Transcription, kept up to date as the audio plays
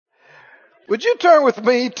Would you turn with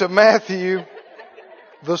me to Matthew,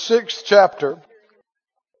 the 6th chapter?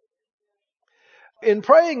 In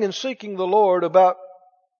praying and seeking the Lord about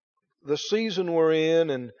the season we're in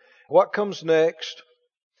and what comes next,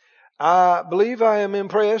 I believe I am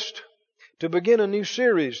impressed to begin a new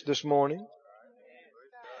series this morning.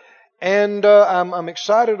 And I'm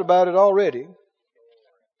excited about it already,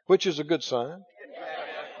 which is a good sign,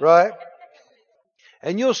 right?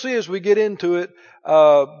 And you'll see as we get into it,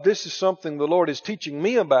 this is something the Lord is teaching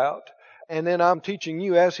me about, and then I'm teaching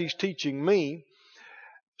you as He's teaching me.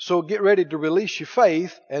 So get ready to release your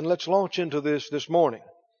faith, and let's launch into this morning.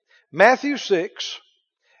 Matthew 6,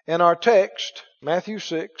 and our text, Matthew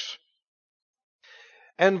 6,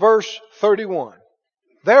 and verse 31.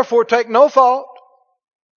 Therefore take no thought,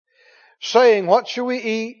 saying, what shall we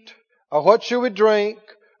eat, or what shall we drink,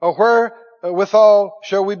 or wherewithal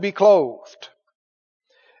shall we be clothed?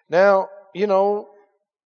 Now,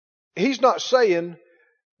 He's not saying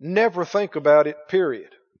never think about it, period.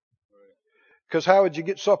 Because how would you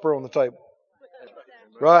get supper on the table?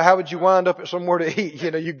 Right? How would you wind up at somewhere to eat?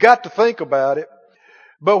 You got to think about it.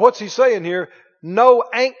 But what's He saying here? No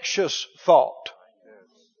anxious thought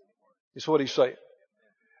is what He's saying.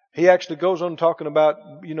 He actually goes on talking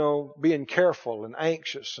about, being careful and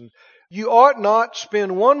anxious. And you ought not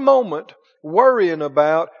spend one moment worrying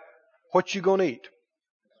about what you're going to eat.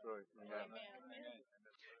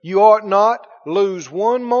 You ought not lose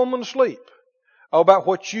one moment of sleep about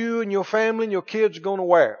what you and your family and your kids are going to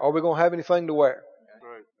wear. Are we going to have anything to wear?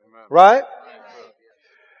 Right?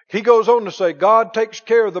 He goes on to say, God takes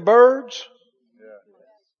care of the birds.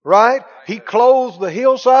 Right? He clothes the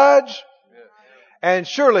hillsides. And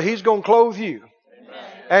surely He's going to clothe you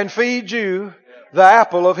and feed you the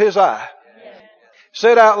apple of His eye.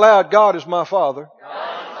 Say it out loud, God is my Father.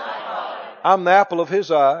 I'm the apple of His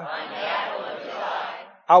eye.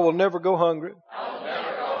 I will never go hungry.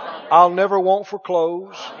 I'll never want for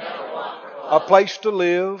clothes, a place to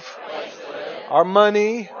live, or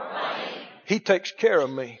money. He takes care of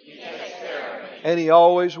me. And He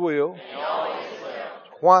always will.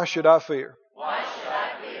 Why should I fear?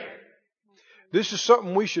 This is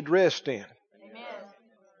something we should rest in.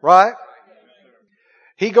 Right?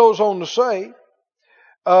 He goes on to say,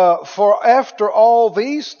 for after all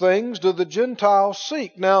these things do the Gentiles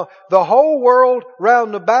seek. Now, the whole world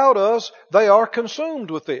round about us, they are consumed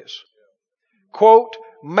with this. Quote,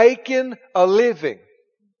 making a living.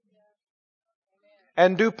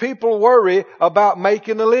 And do people worry about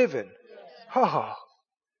making a living?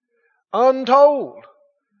 Untold.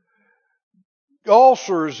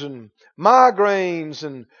 Ulcers and migraines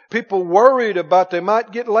and people worried about they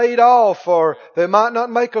might get laid off or they might not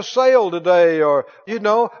make a sale today or,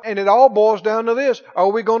 and it all boils down to this. Are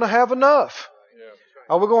we going to have enough?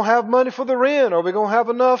 Are we going to have money for the rent? Are we going to have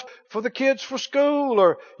enough for the kids for school?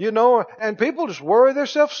 Or, and people just worry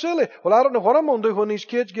themselves silly. Well, I don't know what I'm going to do when these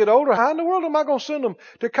kids get older. How in the world am I going to send them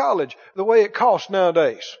to college the way it costs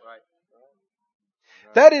nowadays?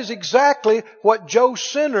 That is exactly what Joe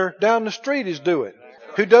Sinner down the street is doing,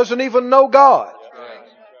 who doesn't even know God.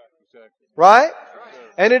 Right?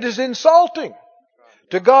 And it is insulting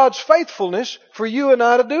to God's faithfulness for you and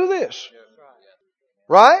I to do this.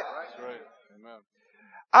 Right?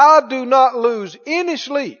 I do not lose any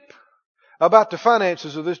sleep about the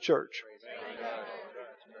finances of this church.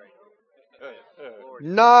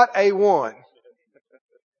 Not a one.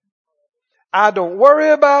 I don't worry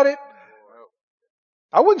about it.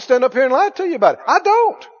 I wouldn't stand up here and lie to you about it. I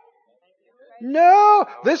don't. No,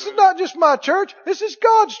 this is not just my church. This is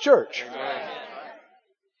God's church.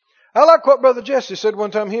 I like what Brother Jesse said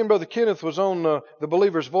one time. He and Brother Kenneth was on the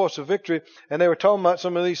Believer's Voice of Victory, and they were talking about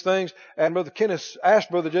some of these things. And Brother Kenneth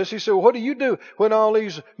asked Brother Jesse, he said, well, what do you do when all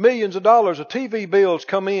these millions of dollars of TV bills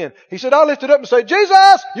come in? He said, I lift it up and say,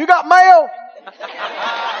 Jesus, you got mail.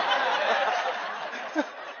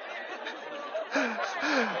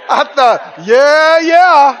 I thought,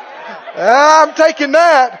 yeah, I'm taking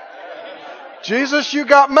that. Jesus, you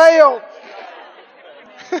got mail.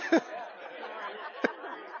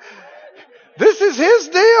 This is His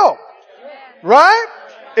deal. Right?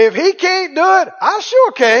 If He can't do it, I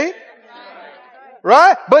sure can't.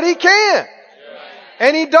 Right? But He can.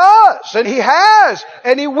 And He does. And He has.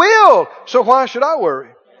 And He will. So why should I worry?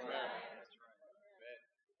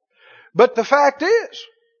 But the fact is,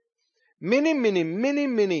 many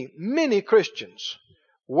Christians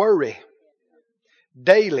worry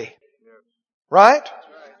daily, right?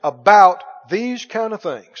 About these kind of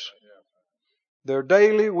things. Their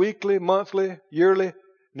daily, weekly, monthly, yearly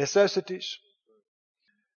necessities.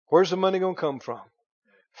 Where's the money going to come from?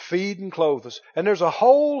 Feed and clothe us. And there's a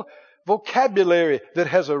whole vocabulary that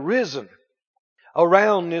has arisen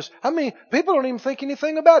around this. I mean, people don't even think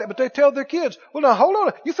anything about it, but they tell their kids, well, now hold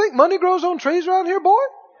on. You think money grows on trees around here, boy?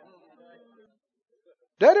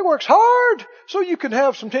 Daddy works hard so you can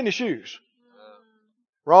have some tennis shoes.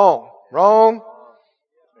 Wrong. Wrong.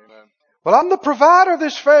 Well, I'm the provider of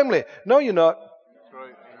this family. No, you're not.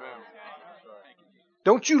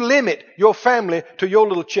 Don't you limit your family to your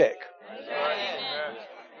little check.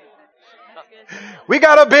 We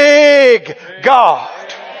got a big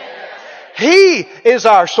God. He is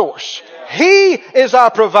our source. He is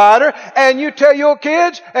our provider. And you tell your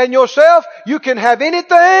kids and yourself, you can have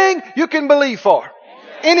anything you can believe for.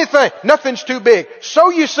 Anything. Nothing's too big. Sow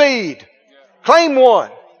your seed. Claim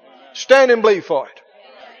one. Stand and believe for it.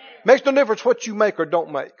 Makes no difference what you make or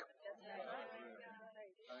don't make.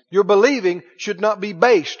 Your believing should not be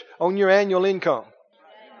based on your annual income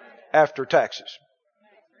after taxes.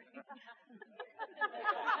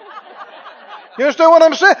 You understand what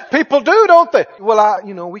I'm saying? People do, don't they?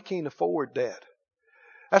 Well, we can't afford that.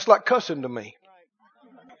 That's like cussing to me.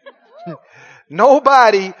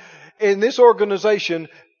 Nobody in this organization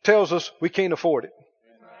tells us we can't afford it.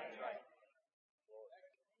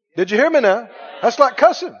 Did you hear me now? That's like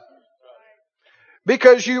cussing.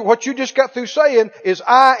 Because what you just got through saying is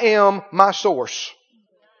I am my source.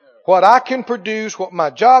 What I can produce, what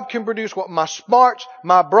my job can produce, what my smarts,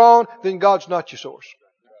 my brawn, then God's not your source.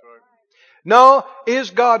 No,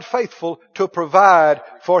 is God faithful to provide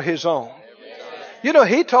for His own?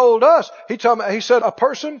 He told us, he said a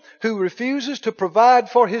person who refuses to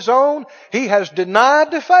provide for his own, he has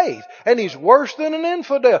denied the faith and he's worse than an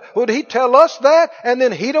infidel. Would He tell us that and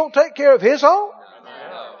then He don't take care of His own?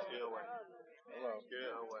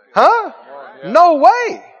 Huh? No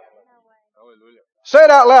way. Say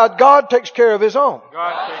it out loud. God takes care of His own.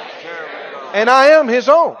 And I am His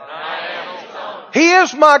own. He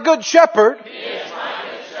is my good shepherd.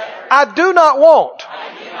 I do not want.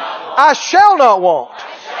 I shall not want.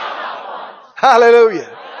 Hallelujah.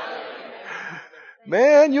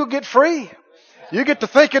 Man, you'll get free. You get to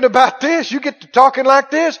thinking about this. You get to talking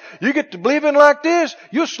like this. You get to believing like this.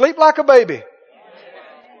 You'll sleep like a baby.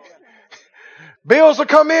 Bills will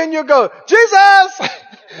come in. You'll go, Jesus,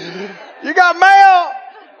 you got mail.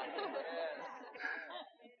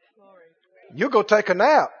 You'll go take a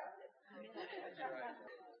nap.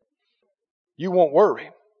 You won't worry.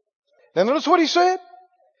 Now notice what He said.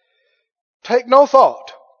 Take no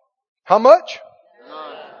thought. How much?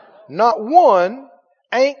 None. Not one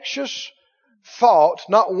anxious thought,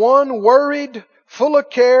 not one worried, full of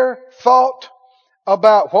care thought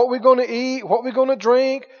about what we're going to eat, what we're going to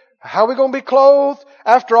drink, how we're going to be clothed.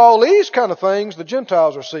 After all these kind of things the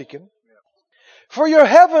Gentiles are seeking. For your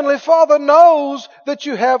heavenly Father knows that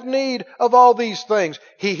you have need of all these things.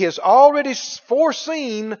 He has already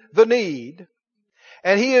foreseen the need.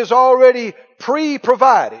 And He has already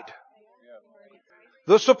pre-provided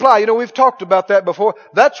the supply. We've talked about that before.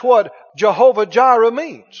 That's what Jehovah Jireh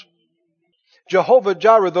means. Jehovah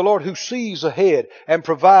Jireh, the Lord who sees ahead and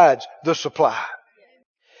provides the supply.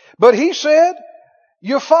 But He said,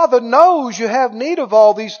 your Father knows you have need of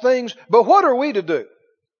all these things, but what are we to do?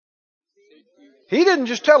 He didn't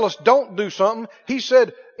just tell us don't do something. He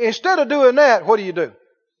said, instead of doing that, what do you do?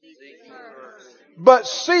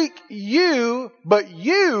 But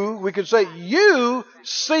we could say, you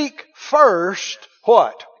seek first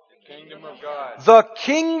what? The kingdom of God. The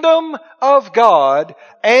kingdom of God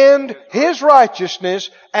and His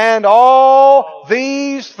righteousness, and all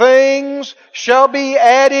these things shall be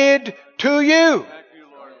added to you.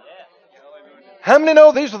 How many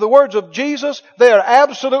know these are the words of Jesus? They are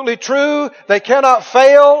absolutely true. They cannot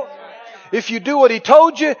fail. If you do what He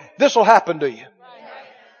told you, this will happen to you.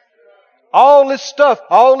 All this stuff,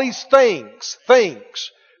 all these things.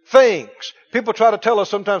 People try to tell us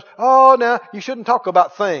sometimes, oh, now, you shouldn't talk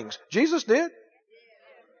about things. Jesus did.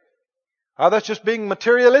 Oh, that's just being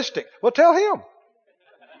materialistic. Well, tell Him.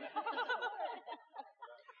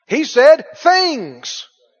 He said things.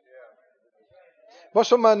 Well,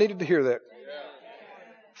 somebody needed to hear that.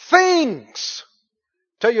 Things.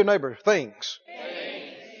 Tell your neighbor, things.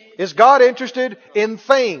 Is God interested in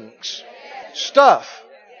things? Stuff.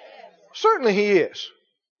 Certainly He is.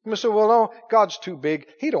 You say, well, no, God's too big.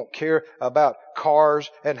 He don't care about cars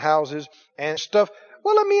and houses and stuff.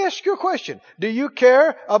 Well, let me ask you a question. Do you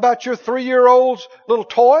care about your 3-year-old's little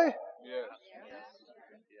toy? Yes.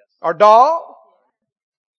 Or doll?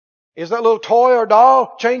 Is that little toy or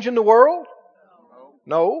doll changing the world?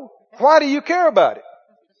 No. Why do you care about it?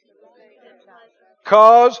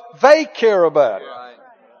 Because they care about it.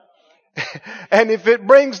 And if it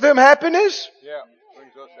brings them happiness,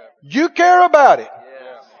 you care about it.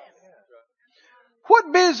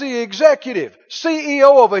 What busy executive,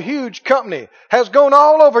 CEO of a huge company, has gone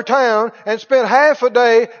all over town and spent half a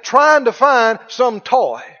day trying to find some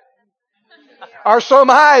toy or some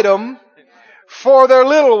item for their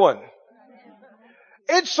little one?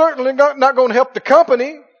 It's certainly not going to help the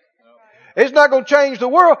company. It's not going to change the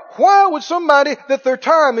world. Why would somebody that their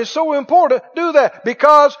time is so important do that?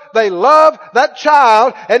 Because they love that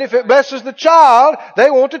child, and if it blesses the child, they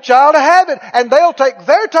want the child to have it, and they'll take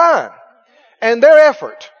their time and their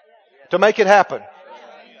effort to make it happen.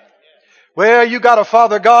 Well, you got a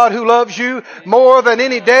Father God who loves you more than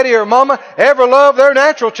any daddy or mama ever loved their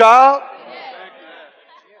natural child.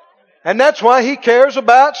 And that's why He cares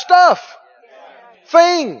about stuff.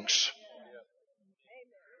 Things.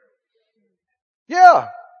 Yeah.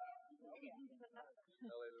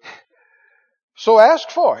 So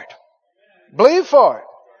ask for it. Believe for it.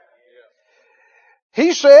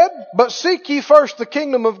 He said, but seek ye first the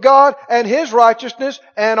kingdom of God and His righteousness,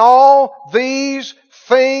 and all these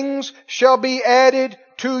things shall be added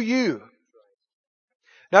to you.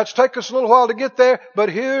 Now it's taken us a little while to get there, but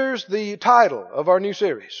here's the title of our new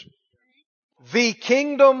series. The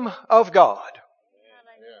Kingdom of God.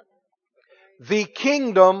 The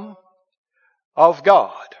Kingdom of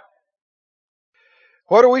God.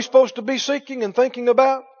 What are we supposed to be seeking and thinking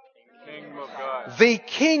about? The kingdom of God. The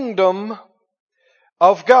Kingdom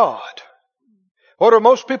of God. What are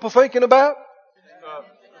most people thinking about?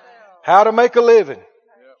 How to make a living.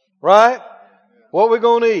 Right? What we're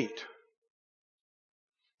going to eat.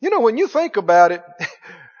 You know, when you think about it,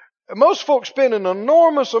 most folks spend an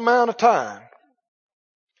enormous amount of time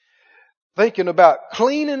thinking about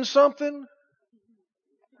cleaning something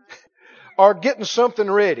or getting something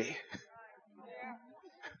ready.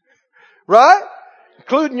 Right?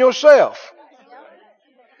 Including yourself.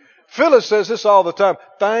 Phyllis says this all the time.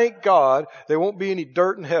 Thank God there won't be any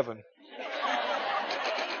dirt in heaven.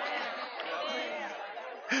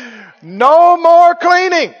 No more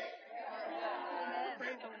cleaning.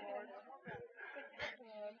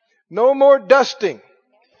 No more dusting.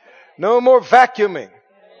 No more vacuuming.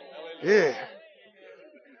 Yeah.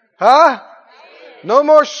 Huh? No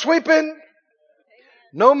more sweeping.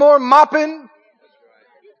 No more mopping.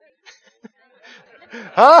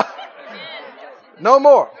 Huh? No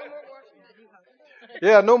more.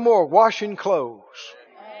 Yeah, no more washing clothes.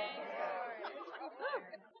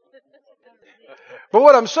 But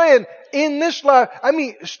what I'm saying, in this life, I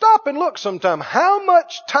mean, stop and look sometime. How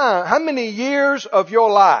much time, how many years of your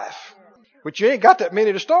life, which you ain't got that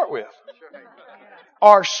many to start with,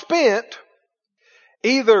 are spent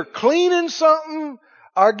either cleaning something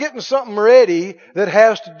or getting something ready that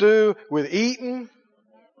has to do with eating?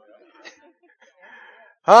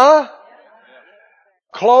 Huh?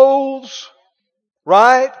 Clothes,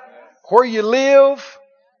 right? Where you live.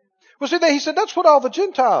 Well, see, he said that's what all the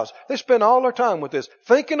Gentiles, they spend all their time with this,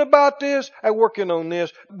 thinking about this and working on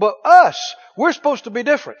this. But us, we're supposed to be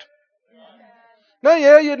different. Now,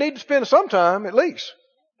 yeah, you need to spend some time, at least,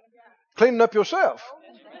 cleaning up yourself.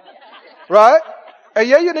 Right? And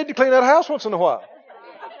yeah, you need to clean that house once in a while.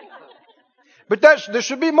 But there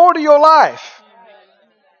should be more to your life.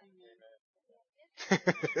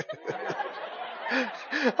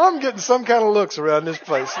 I'm getting some kind of looks around this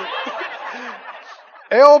place.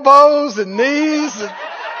 Elbows and knees.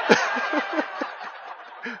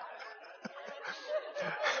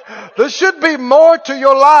 There should be more to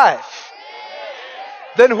your life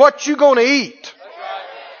than what you're going to eat,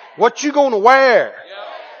 what you're going to wear,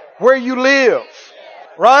 where you live.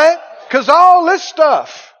 Right? Because all this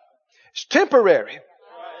stuff is temporary.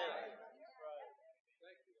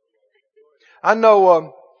 I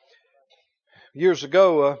know years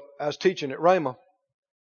ago I was teaching at Rhema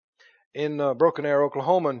in Broken Arrow,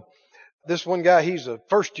 Oklahoma, and this one guy, he's a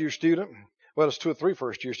first-year student. Well, it's 2 or 3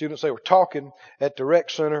 first-year students. They were talking at the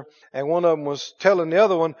rec center, and one of them was telling the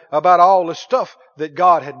other one about all the stuff that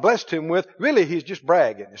God had blessed him with. Really, he's just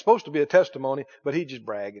bragging. It's supposed to be a testimony, but he's just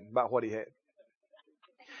bragging about what he had.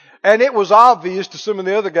 And it was obvious to some of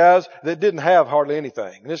the other guys that didn't have hardly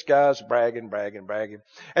anything. And this guy's bragging.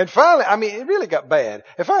 And finally, I mean, it really got bad.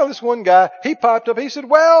 And finally, this one guy, he piped up. He said,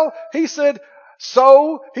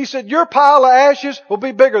 your pile of ashes will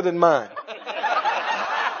be bigger than mine.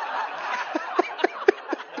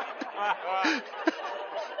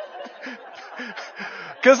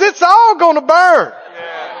 Because it's all going to burn.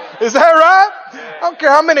 Yeah. Is that right? Yeah. I don't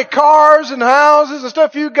care how many cars and houses and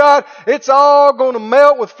stuff you got. It's all going to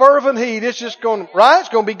melt with fervent heat. It's just going to, right? It's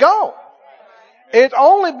going to be gone. It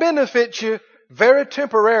only benefits you very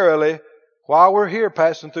temporarily while we're here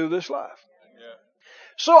passing through this life. Yeah.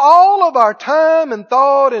 So all of our time and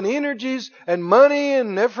thought and energies and money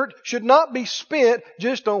and effort should not be spent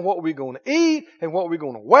just on what we're going to eat and what we're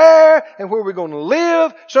going to wear and where we're going to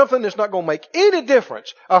live, something that's not going to make any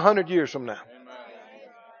difference 100 years from now.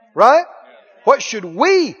 Right? What should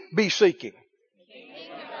we be seeking?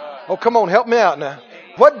 Oh, come on, help me out now.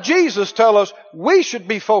 What Jesus tell us we should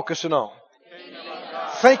be focusing on,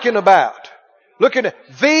 thinking about, looking at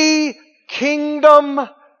the kingdom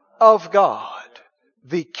of God.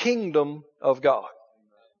 The kingdom of God.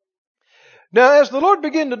 Now, as the Lord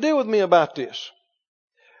began to deal with me about this,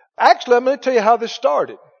 actually, I'm going to tell you how this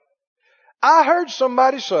started. I heard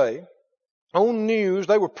somebody say on news,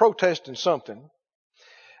 they were protesting something,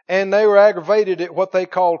 and they were aggravated at what they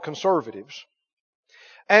called conservatives.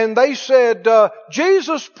 And they said,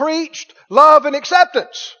 Jesus preached love and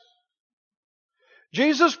acceptance.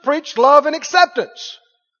 Jesus preached love and acceptance.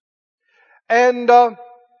 And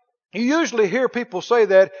you usually hear people say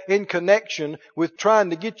that in connection with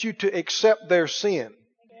trying to get you to accept their sin.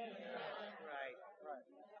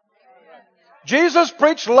 Jesus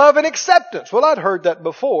preached love and acceptance. Well, I'd heard that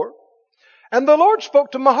before. And the Lord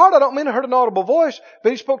spoke to my heart. I don't mean I heard an audible voice,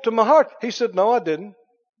 but He spoke to my heart. He said, no, I didn't.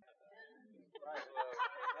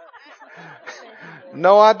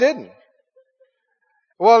 No, I didn't.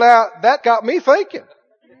 Well, now, that got me thinking.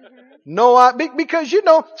 No, because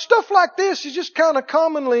stuff like this is just kind of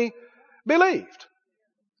commonly believed.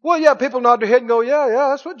 Well, yeah, people nod their head and go, yeah,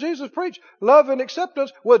 that's what Jesus preached. Love and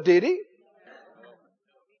acceptance. Well, did He?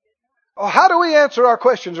 Oh, how do we answer our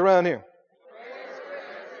questions around here?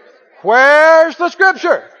 Where's the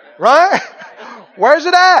Scripture? Right? Where's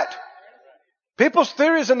it at? People's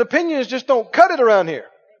theories and opinions just don't cut it around here.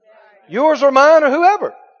 Yours or mine or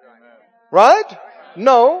whoever. Right?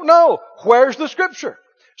 No. Where's the Scripture?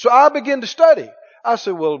 So I began to study. I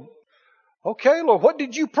said, well, okay, Lord, what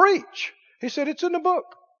did you preach? He said, it's in the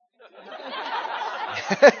book.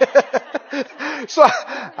 So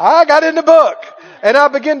I got in the book and I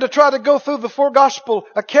began to try to go through the 4 gospel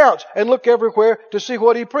accounts and look everywhere to see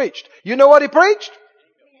what He preached. You know what He preached?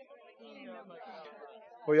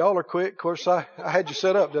 Well, y'all are quick. Of course, I had you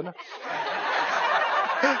set up, didn't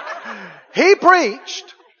I? He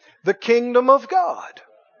preached the kingdom of God.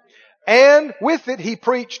 And with it, He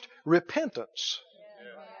preached repentance.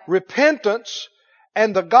 Repentance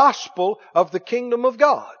and the gospel of the kingdom of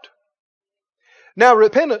God. Now,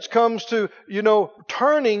 repentance comes to,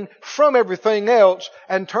 turning from everything else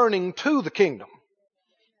and turning to the kingdom.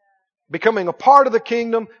 Becoming a part of the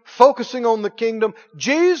kingdom, focusing on the kingdom.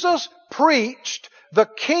 Jesus preached the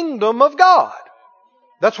kingdom of God.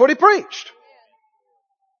 That's what He preached.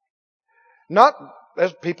 Not,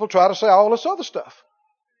 as people try to say, all this other stuff.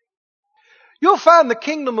 You'll find the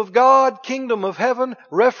kingdom of God, kingdom of heaven,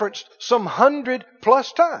 referenced some 100+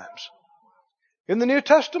 times in the New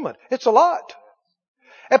Testament. It's a lot.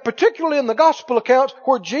 And particularly in the gospel accounts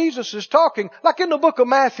where Jesus is talking, like in the book of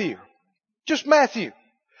Matthew. Just Matthew.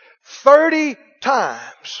 30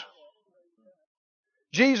 times.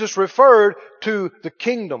 Jesus referred to the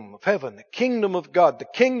kingdom of heaven, the kingdom of God, the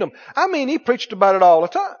kingdom. He preached about it all the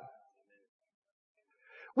time.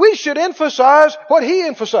 We should emphasize what He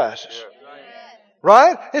emphasizes.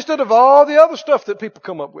 Right? Instead of all the other stuff that people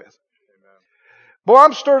come up with. Boy,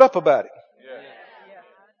 I'm stirred up about it.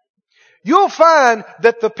 You'll find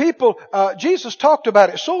that the people, Jesus talked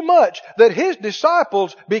about it so much that His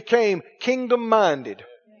disciples became kingdom-minded.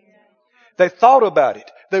 They thought about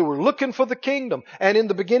it. They were looking for the kingdom. And in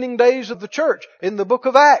the beginning days of the church, in the book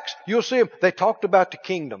of Acts, you'll see them. They talked about the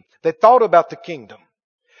kingdom. They thought about the kingdom.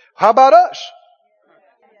 How about us?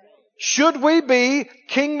 Should we be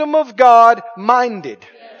kingdom of God minded?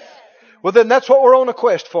 Well, then that's what we're on a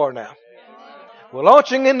quest for now. We're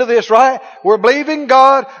launching into this, right? We're believing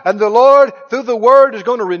God, and the Lord, through the Word, is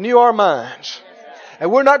going to renew our minds.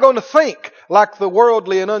 And we're not going to think like the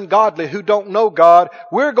worldly and ungodly who don't know God.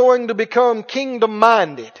 We're going to become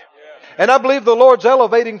kingdom-minded. And I believe the Lord's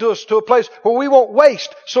elevating us to a place where we won't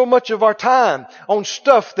waste so much of our time on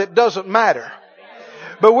stuff that doesn't matter.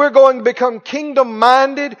 But we're going to become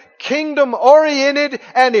kingdom-minded, kingdom-oriented,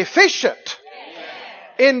 and efficient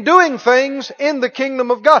in doing things in the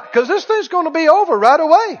kingdom of God. Because this thing's going to be over right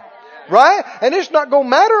away. Right? And it's not going to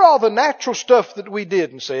matter all the natural stuff that we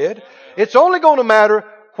did and said. It's only going to matter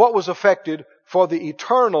what was affected for the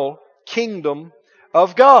eternal kingdom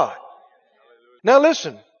of God. Now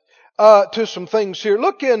listen to some things here.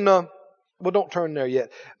 Look in, don't turn there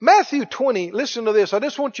yet. Matthew 20, listen to this. I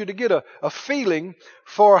just want you to get a feeling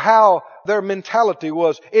for how their mentality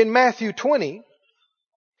was. In Matthew 20,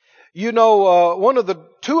 one of the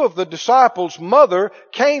two of the disciples' mother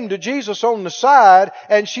came to Jesus on the side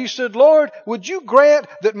and she said, Lord, would you grant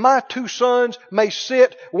that my two sons may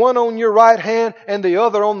sit, one on your right hand and the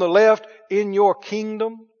other on the left, in your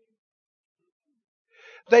kingdom?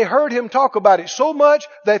 They heard him talk about it so much,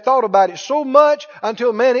 they thought about it so much,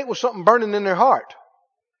 until, man, it was something burning in their heart.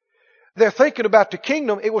 They're thinking about the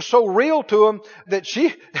kingdom. It was so real to them that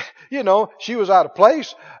she was out of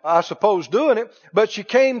place, I suppose, doing it. But she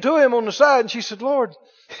came to him on the side and she said, Lord,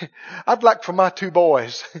 I'd like for my two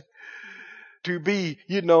boys to be,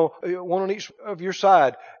 one on each of your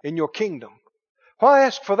side in your kingdom. Why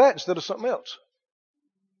ask for that instead of something else?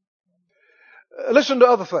 Listen to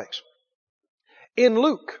other things. In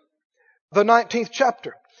Luke, the 19th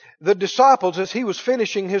chapter, the disciples, as he was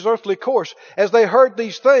finishing his earthly course, as they heard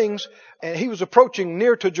these things, and he was approaching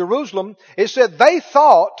near to Jerusalem, it said they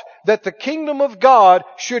thought that the kingdom of God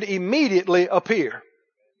should immediately appear.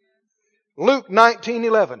 Luke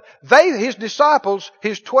 19:11. His disciples,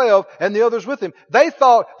 his 12, and the others with him, they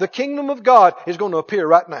thought the kingdom of God is going to appear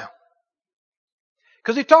right now.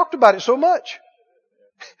 Because he talked about it so much.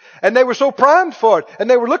 And they were so primed for it, and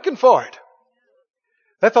they were looking for it.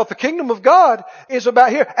 They thought the kingdom of God is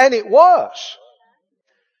about here. And it was.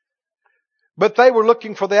 But they were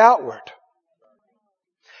looking for the outward.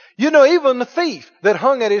 Even the thief that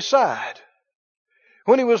hung at his side,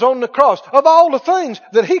 when he was on the cross, of all the things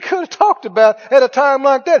that he could have talked about at a time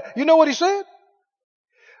like that, you know what he said?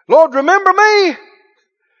 Lord, remember me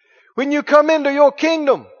when you come into your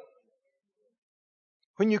kingdom.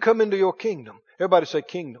 When you come into your kingdom. Everybody say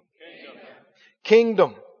kingdom.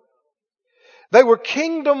 Kingdom. They were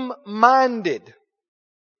kingdom-minded.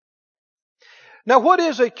 Now, what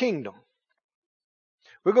is a kingdom?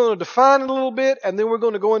 We're going to define it a little bit, and then we're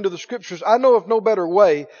going to go into the Scriptures. I know of no better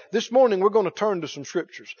way. This morning, we're going to turn to some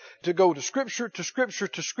Scriptures. To go to Scripture, to Scripture,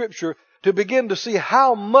 to Scripture, to begin to see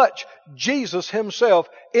how much Jesus Himself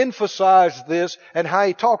emphasized this and how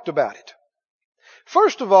He talked about it.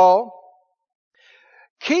 First of all,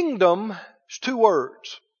 kingdom is two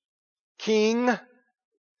words. King,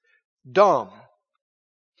 dumb.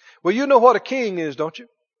 Well, you know what a king is, don't you?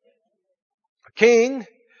 A king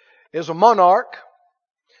is a monarch,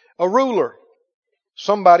 a ruler,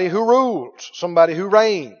 somebody who rules, somebody who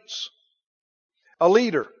reigns, a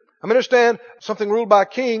leader. I understand something ruled by a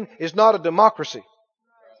king is not a democracy.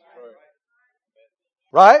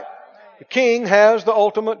 Right? The king has the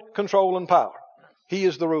ultimate control and power. He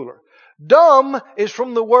is the ruler. Dumb is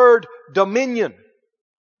from the word dominion.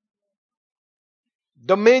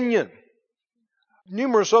 Dominion.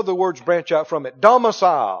 Numerous other words branch out from it.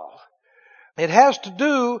 Domicile. It has to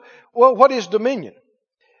do, well, what is dominion?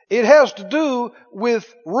 It has to do with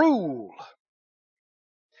rule.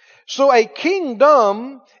 So a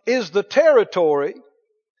kingdom is the territory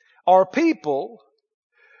or people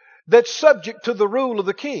that's subject to the rule of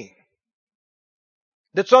the king.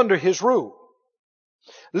 That's under his rule.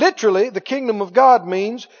 Literally, the kingdom of God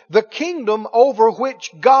means the kingdom over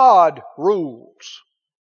which God rules.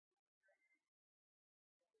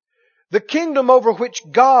 The kingdom over which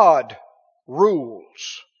God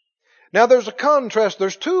rules. Now there's a contrast.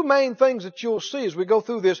 There's two main things that you'll see as we go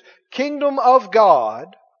through this. Kingdom of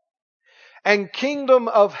God and kingdom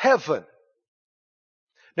of heaven.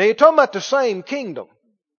 Now you're talking about the same kingdom.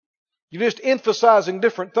 You're just emphasizing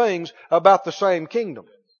different things about the same kingdom.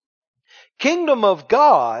 Kingdom of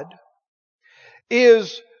God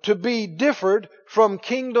is to be differed from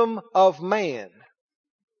kingdom of man.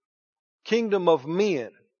 Kingdom of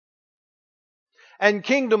men. And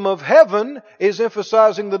kingdom of heaven is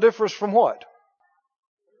emphasizing the difference from what?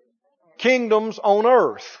 Kingdoms on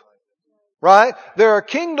earth. Right? There are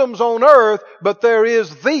kingdoms on earth, but there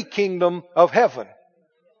is the kingdom of heaven.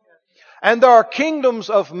 And there are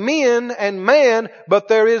kingdoms of men and man, but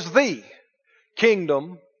there is the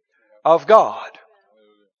kingdom of God.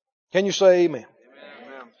 Can you say amen?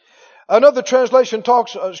 Amen. Another translation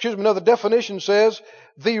another definition says,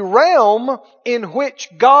 the realm in which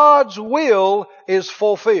God's will is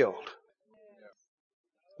fulfilled.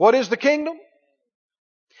 What is the kingdom?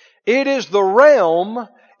 It is the realm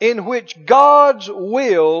in which God's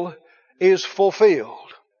will is fulfilled.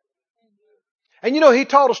 And He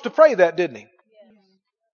taught us to pray that, didn't He?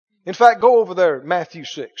 In fact, go over there, Matthew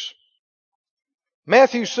 6.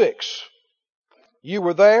 Matthew 6. You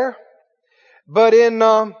were there. But in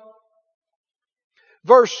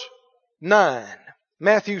verse 9.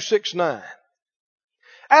 Matthew 6:9.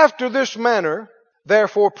 After this manner,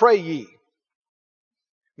 therefore pray ye.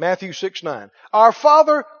 Matthew 6:9. Our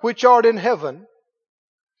Father which art in heaven,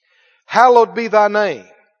 hallowed be thy name.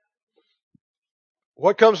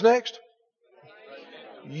 What comes next?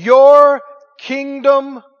 Your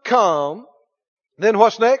kingdom come. Then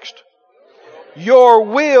what's next? Your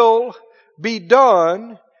will be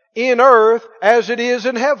done in earth as it is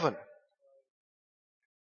in heaven.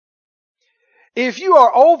 If you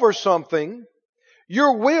are over something,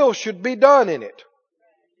 your will should be done in it.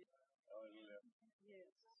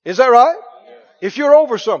 Is that right? If you're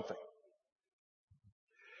over something.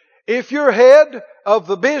 If you're head of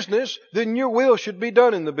the business, then your will should be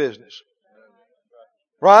done in the business.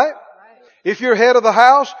 Right? If you're head of the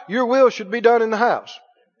house, your will should be done in the house.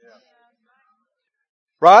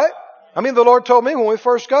 Right? I mean, the Lord told me when we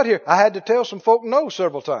first got here, I had to tell some folk no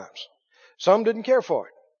several times. Some didn't care for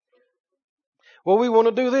it. Well, we want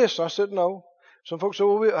to do this. I said no. Some folks said,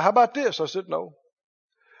 well, how about this? I said no.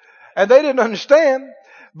 And they didn't understand,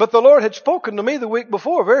 but the Lord had spoken to me the week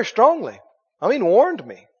before very strongly. I mean, warned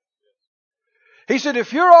me. He said,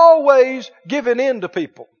 if you're always giving in to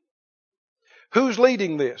people, who's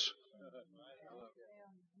leading this?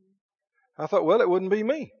 I thought, well, it wouldn't be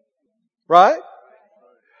me. Right?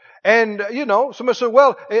 And, somebody said,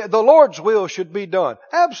 well, the Lord's will should be done.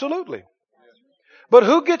 Absolutely. But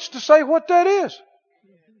who gets to say what that is?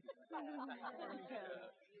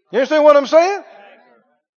 You understand what I'm saying?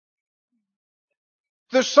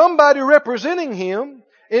 There's somebody representing Him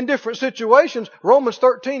in different situations. Romans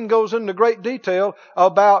 13 goes into great detail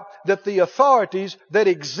about that the authorities that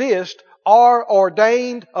exist are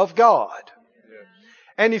ordained of God.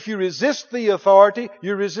 And if you resist the authority,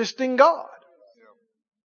 you're resisting God.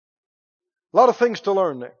 A lot of things to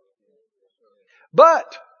learn there.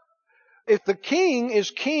 But if the king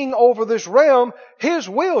is king over this realm, his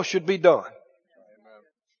will should be done.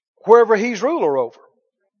 Wherever he's ruler over.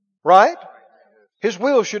 Right? His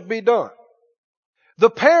will should be done.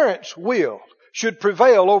 The parents' will should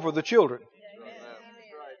prevail over the children.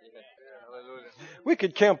 We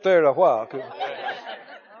could camp there a while.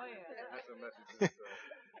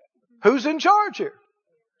 Who's in charge here?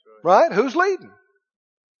 Right? Who's leading?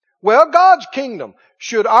 Well, God's kingdom.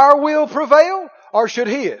 Should our will prevail or should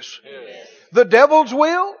His? The devil's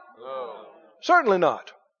will? No. Certainly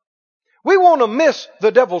not. We want to miss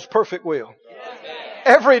the devil's perfect will.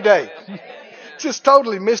 Every day. Just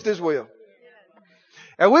totally missed his will.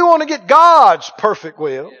 And we want to get God's perfect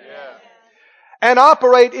will and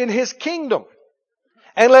operate in His kingdom.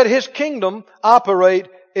 And let His kingdom operate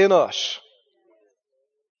in us.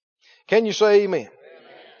 Can you say amen?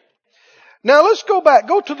 Now let's go back.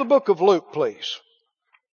 Go to the book of Luke, please.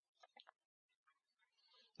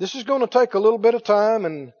 This is going to take a little bit of time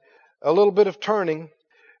and a little bit of turning,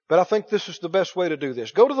 but I think this is the best way to do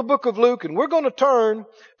this. Go to the book of Luke, and we're going to turn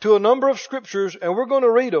to a number of scriptures, and we're going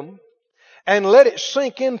to read them and let it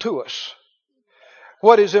sink into us.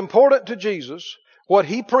 What is important to Jesus, what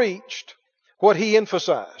He preached, what He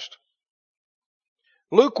emphasized.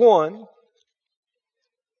 Luke 1,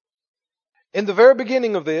 in the very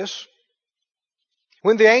beginning of this,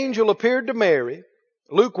 when the angel appeared to Mary,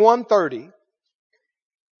 Luke 1:30,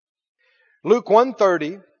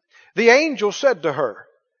 the angel said to her,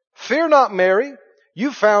 "Fear not, Mary,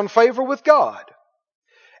 you found favor with God.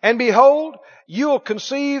 And behold, you'll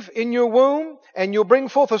conceive in your womb, and you'll bring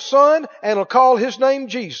forth a son, and will call His name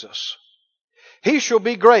Jesus. He shall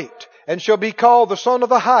be great, and shall be called the Son of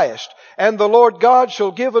the Highest. And the Lord God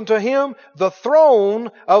shall give unto Him the throne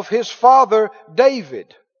of His father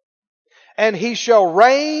David. And He shall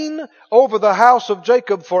reign over the house of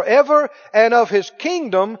Jacob forever, and of His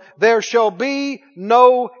kingdom there shall be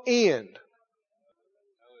no end."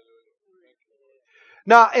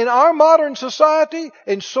 Now, in our modern society,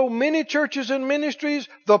 in so many churches and ministries,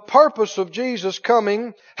 the purpose of Jesus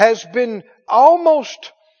coming has been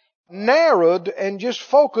almost narrowed and just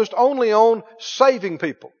focused only on saving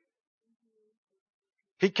people.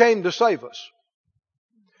 He came to save us.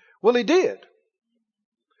 Well, He did.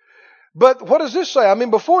 But what does this say? I mean,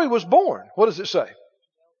 before He was born, what does it say?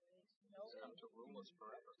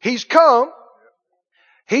 He's come.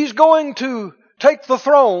 He's going to take the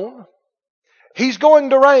throne. He's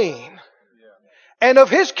going to reign. And of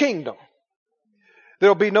His kingdom,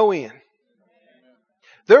 there'll be no end.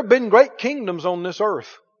 There have been great kingdoms on this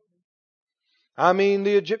earth. I mean,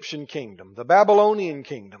 the Egyptian kingdom, the Babylonian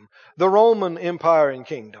kingdom, the Roman Empire and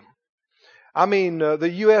kingdom. I mean, the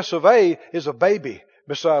US of A is a baby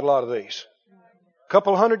beside a lot of these.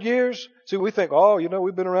 Couple 100 years. See, we think,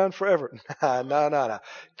 we've been around forever. No.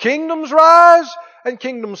 Kingdoms rise and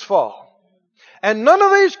kingdoms fall. And none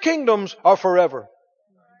of these kingdoms are forever.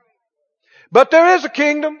 But there is a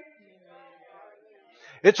kingdom.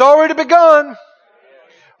 It's already begun.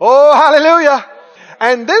 Oh, hallelujah.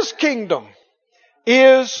 And this kingdom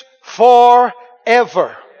is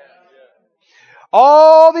forever.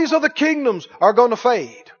 All these other kingdoms are going to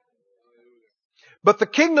fade. But the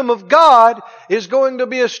kingdom of God is going to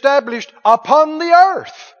be established upon the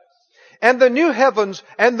earth. And the new heavens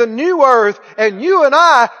and the new earth, and you and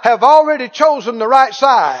I have already chosen the right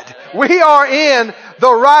side. We are in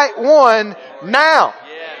the right one now.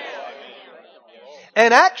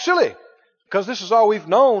 And actually, because this is all we've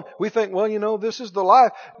known, we think, well, you know, this is the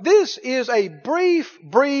life. This is a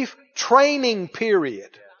brief training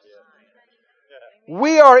period.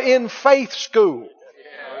 We are in faith school.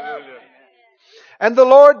 And the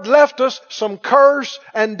Lord left us some curse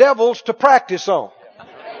and devils to practice on.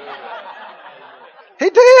 He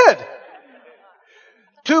did.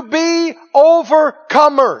 To be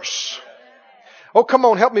overcomers. Oh, come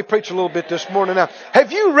on, help me preach a little bit this morning now.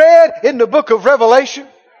 Have you read in the book of Revelation?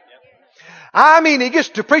 I mean, he gets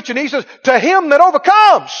to preaching, he says, to him that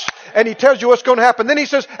overcomes. And he tells you what's going to happen. Then he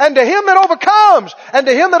says, and to him that overcomes, and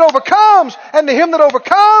to him that overcomes, and to him that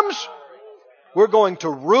overcomes, we're going to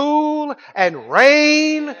rule and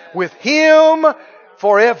reign with him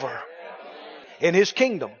forever in his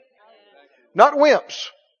kingdom. Not wimps.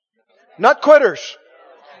 Not quitters.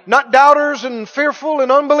 Not doubters and fearful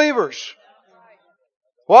and unbelievers.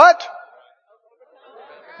 What?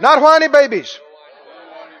 Not whiny babies.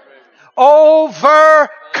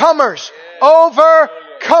 Overcomers.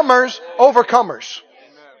 Overcomers. Overcomers.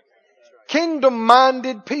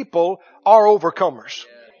 Kingdom-minded people are overcomers.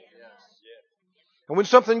 And when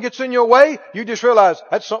something gets in your way, you just realize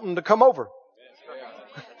that's something to come over.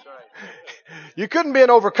 You couldn't be an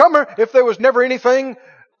overcomer if there was never anything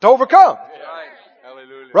to overcome.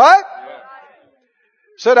 Right?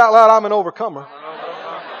 Said out loud, I'm an overcomer.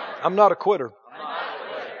 I'm not a quitter.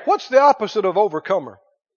 What's the opposite of overcomer?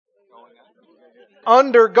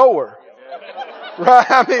 Undergoer. Right?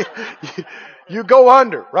 I mean, you go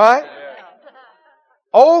under, right?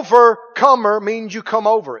 Overcomer means you come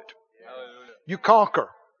over it. You conquer.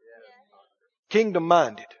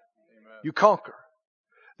 Kingdom-minded. You conquer.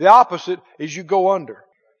 The opposite is you go under.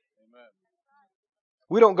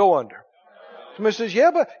 We don't go under. Somebody says, yeah,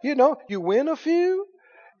 but you know, you win a few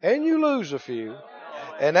and you lose a few.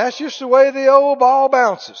 And that's just the way the old ball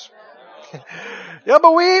bounces. Yeah,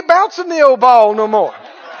 but we ain't bouncing the old ball no more.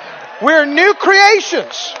 We're new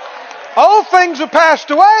creations. Old things have passed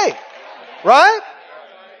away. Right?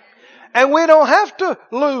 And we don't have to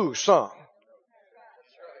lose some.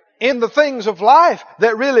 In the things of life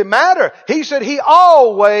that really matter. He said He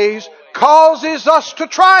always causes us to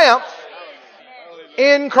triumph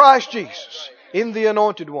in Christ Jesus, in the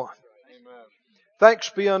Anointed One.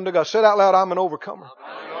 Thanks be unto God. Said out loud, I'm an overcomer.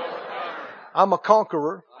 I'm a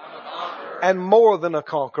conqueror. And more than a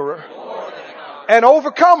conqueror. An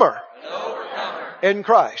overcomer in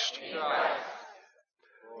Christ.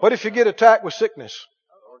 What if you get attacked with sickness?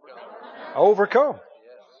 I overcome.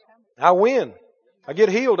 I win. I get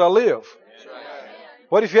healed, I live.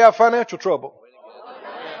 What if you have financial trouble?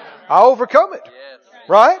 I overcome it.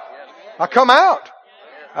 Right? I come out.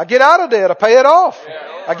 I get out of debt. I pay it off.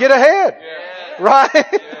 I get ahead.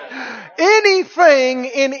 Right? Anything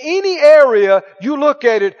in any area, you look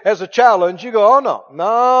at it as a challenge. You go, oh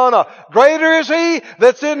no. Greater is He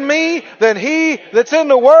that's in me than he that's in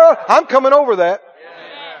the world. I'm coming over that.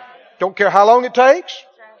 Don't care how long it takes.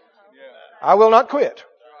 I will not quit.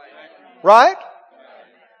 Right?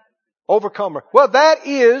 Overcomer. Well, that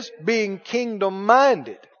is being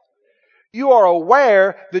kingdom-minded. You are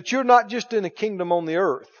aware that you're not just in a kingdom on the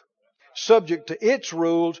earth, subject to its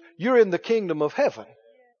rules. You're in the kingdom of heaven.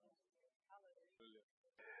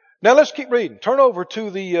 Now let's keep reading. Turn over to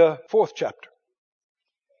the 4th chapter.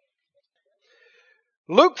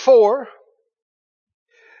 Luke 4,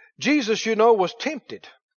 Jesus, you know, was tempted.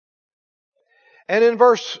 And in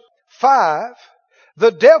verse 5,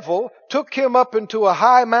 the devil took him up into a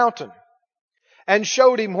high mountain and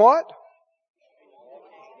showed him what?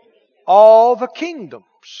 All the kingdoms.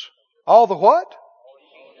 All the what?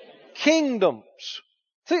 Kingdoms.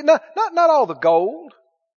 See, not all the gold.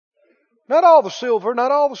 Not all the silver.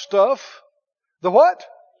 Not all the stuff. The what?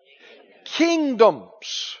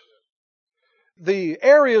 Kingdoms. The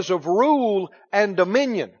areas of rule and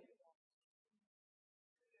dominion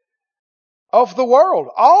of the world,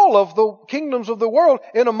 all of the kingdoms of the world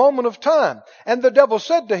in a moment of time. And the devil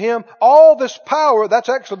said to him, all this power, that's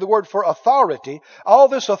actually the word for authority, all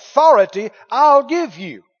this authority I'll give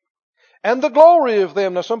you. And the glory of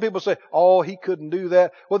them. Now some people say, oh, he couldn't do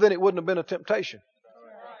that. Well, then it wouldn't have been a temptation.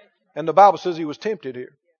 And the Bible says he was tempted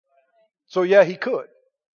here. So yeah, he could.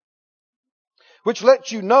 Which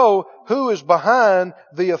lets you know who is behind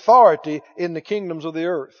the authority in the kingdoms of the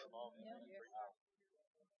earth.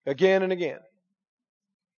 Again and again.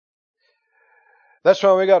 That's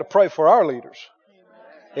why we got to pray for our leaders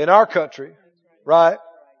in our country, right?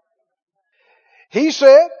 He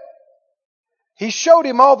said, He showed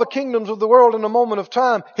him all the kingdoms of the world in a moment of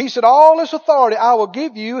time. He said, all this authority I will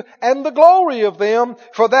give you and the glory of them,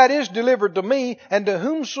 for that is delivered to me, and to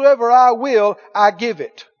whomsoever I will, I give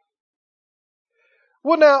it.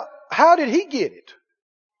 Well, now, how did he get it?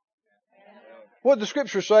 What did the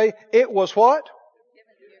scripture say? It was what?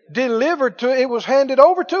 Delivered to, it was handed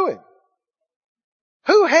over to him.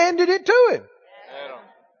 Who handed it to him? Adam.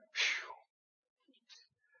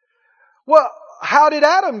 Well, how did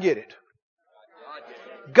Adam get it?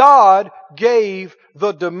 God gave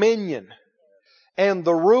the dominion and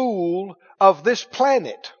the rule of this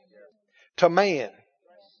planet to man.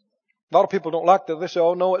 A lot of people don't like that. They say,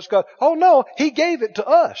 oh no, it's God. Oh no, He gave it to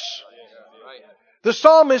us. The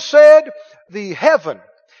psalmist said, the heaven,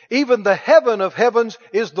 even the heaven of heavens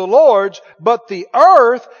is the Lord's, but the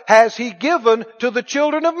earth has He given to the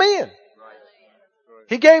children of men.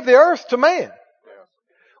 He gave the earth to man.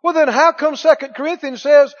 Well then how come 2 Corinthians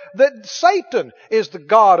says that Satan is the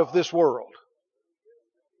god of this world?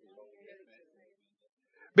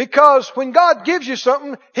 Because when God gives you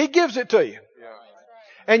something, He gives it to you.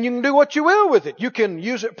 And you can do what you will with it. You can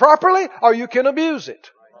use it properly or you can abuse it.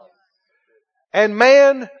 And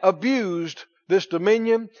man abused this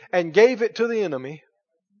dominion and gave it to the enemy.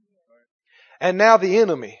 And now the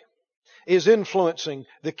enemy is influencing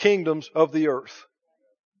the kingdoms of the earth.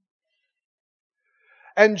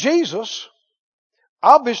 And Jesus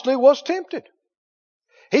obviously was tempted.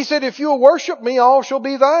 He said, if you'll worship me, all shall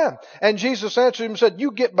be thine. And Jesus answered him and said,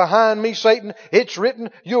 you get behind me, Satan. It's written,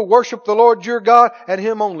 you'll worship the Lord your God, and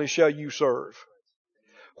Him only shall you serve.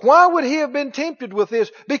 Why would he have been tempted with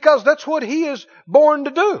this? Because that's what he is born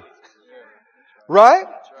to do. Right?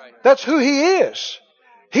 That's who he is.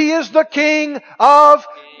 He is the King of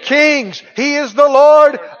kings. He is the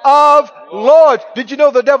Lord of lords. Did you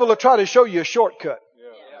know the devil will try to show you a shortcut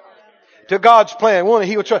to God's plan?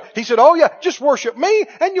 He said, oh yeah, just worship me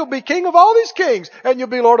and you'll be king of all these kings and you'll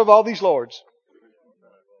be lord of all these lords.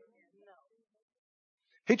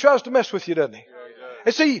 He tries to mess with you, doesn't he?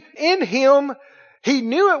 And see, in him, he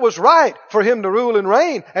knew it was right for him to rule and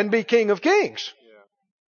reign and be King of Kings.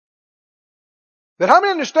 But how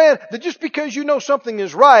many understand that just because you know something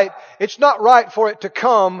is right, it's not right for it to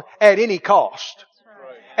come at any cost,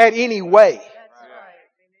 at any way.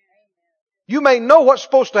 You may know what's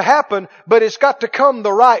supposed to happen, but it's got to come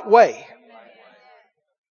the right way.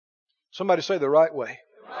 Somebody say the right way.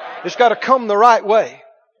 It's got to come the right way.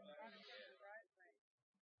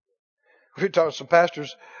 We were talking to some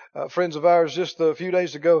pastors, friends of ours, just a few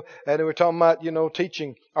days ago, and they were talking about,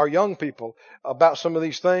 teaching our young people about some of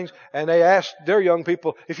these things. And they asked their young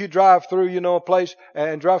people, if you drive through, a place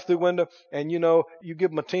and drive through window and, you give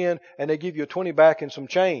them a 10 and they give you a 20 back and some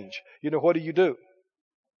change, what do?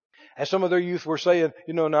 And some of their youth were saying,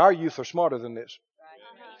 now our youth are smarter than this.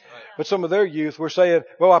 But some of their youth were saying,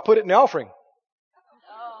 well, I put it in the offering.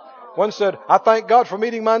 One said, I thank God for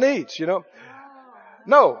meeting my needs, No.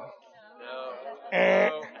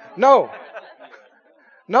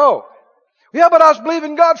 No. Yeah, but I was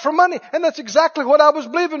believing God for money. And that's exactly what I was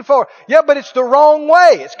believing for. Yeah, but it's the wrong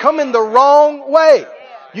way. It's coming the wrong way.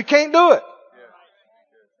 You can't do it.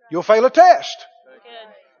 You'll fail a test.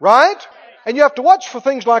 Right? And you have to watch for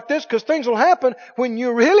things like this, because things will happen when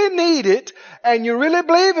you really need it and you're really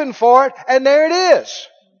believing for it, and there it is.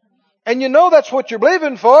 And that's what you're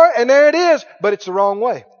believing for, and there it is, but it's the wrong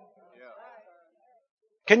way.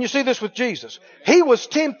 Can you see this with Jesus? He was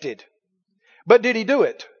tempted. But did He do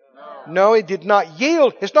it? No, He did not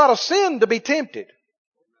yield. It's not a sin to be tempted.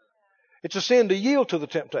 It's a sin to yield to the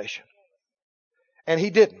temptation. And He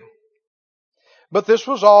didn't. But this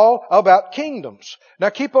was all about kingdoms. Now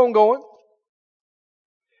keep on going.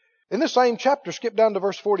 In the same chapter, skip down to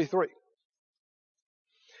verse 43.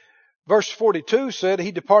 Verse 42 said,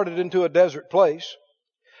 He departed into a desert place,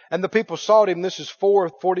 and the people sought Him. This is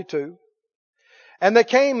 4:42. And they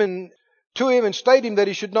came to Him and stayed Him that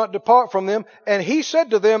He should not depart from them. And He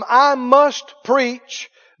said to them, I must preach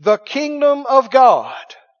the kingdom of God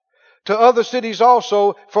to other cities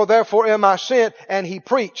also, for therefore am I sent. And He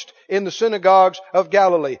preached in the synagogues of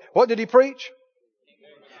Galilee. What did He preach?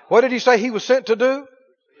 What did He say He was sent to do?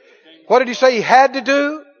 What did He say He had to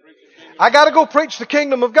do? I got to go preach the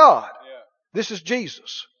kingdom of God. This is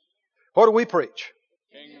Jesus. What do we preach?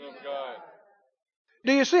 Kingdom of God.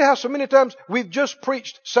 Do you see how so many times we've just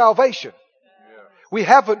preached salvation? We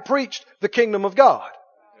haven't preached the kingdom of God.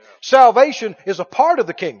 Salvation is a part of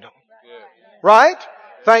the kingdom. Right?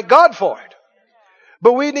 Thank God for it.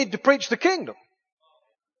 But we need to preach the kingdom.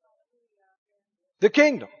 The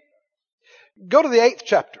kingdom. Go to the 8th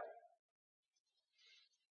chapter.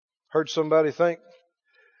 Heard somebody think,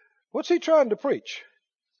 what's he trying to preach?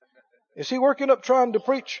 Is he working up trying to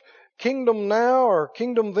preach kingdom now or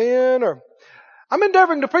kingdom then? Or I'm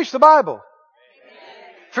endeavoring to preach the Bible.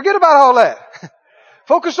 Forget about all that.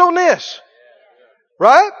 Focus on this.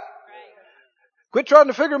 Right? Quit trying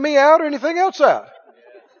to figure me out or anything else out.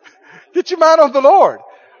 Get your mind on the Lord.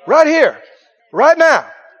 Right here. Right now.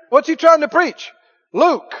 What's he trying to preach?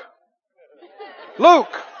 Luke.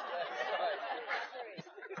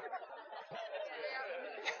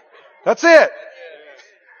 That's it.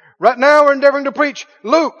 Right now we're endeavoring to preach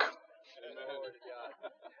Luke.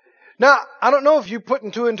 Now, I don't know if you're putting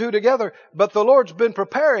two and two together, but the Lord's been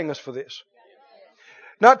preparing us for this.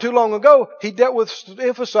 Not too long ago, He dealt with to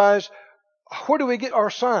emphasize, where do we get our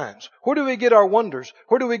signs? Where do we get our wonders?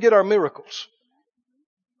 Where do we get our miracles?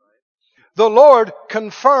 The Lord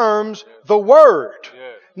confirms the Word.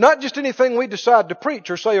 Not just anything we decide to preach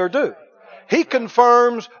or say or do. He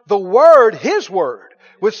confirms the Word, His Word,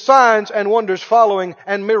 with signs and wonders following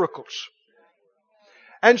and miracles.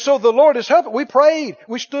 And so the Lord is helping. We prayed.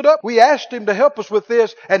 We stood up. We asked Him to help us with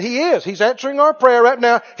this. And He is. He's answering our prayer right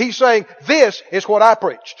now. He's saying, this is what I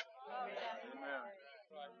preached.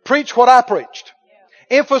 Preach what I preached.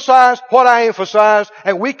 Emphasize what I emphasized.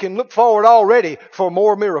 And we can look forward already for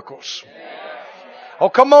more miracles. Oh,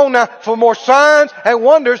 come on now. For more signs and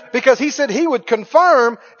wonders. Because He said He would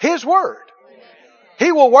confirm His Word.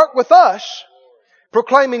 He will work with us,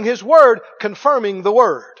 proclaiming His Word, confirming the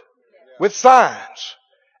Word. With signs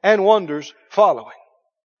and wonders following.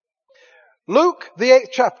 Luke, the 8th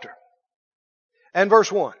chapter, and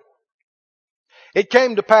verse 1. It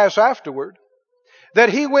came to pass afterward that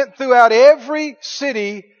He went throughout every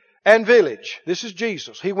city and village. This is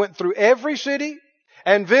Jesus. He went through every city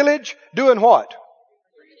and village doing what?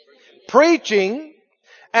 Preaching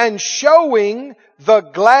and showing the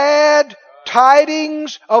glad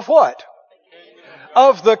tidings of what?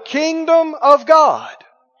 Of the kingdom of God.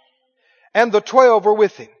 And the 12 were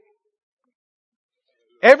with Him.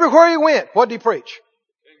 Everywhere He went, what did He preach?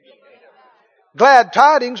 Glad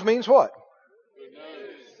tidings means what?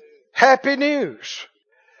 Happy news.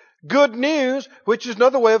 Good news, which is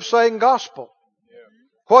another way of saying gospel.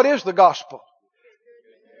 What is the gospel?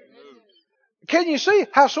 Can you see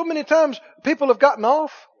how so many times people have gotten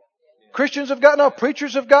off? Christians have gotten off.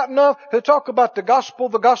 Preachers have gotten off. They talk about the gospel,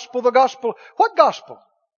 the gospel, the gospel. What gospel?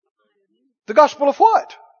 The gospel of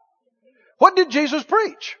what? What did Jesus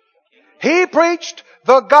preach? He preached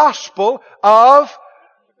the gospel of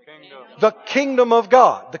the kingdom of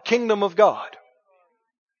God. The kingdom of God.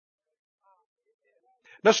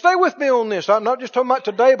 Now stay with me on this. I'm not just talking about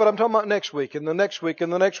today, but I'm talking about next week and the next week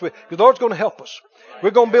and the next week. Because the Lord's going to help us. We're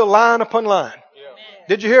going to build line upon line.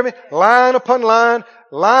 Did you hear me? Line upon line,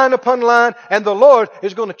 line upon line. And the Lord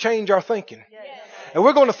is going to change our thinking. And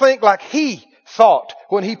we're going to think like He thought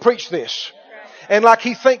when He preached this. And like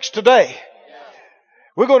He thinks today.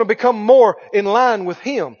 We're going to become more in line with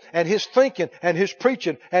Him and His thinking and His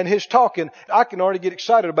preaching and His talking. I can already get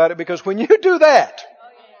excited about it because when you do that,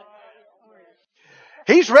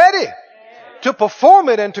 He's ready to perform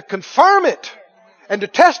it and to confirm it and to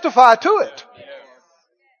testify to it.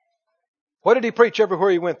 What did He preach everywhere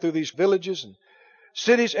He went through these villages and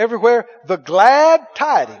cities? Everywhere, the glad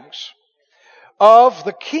tidings of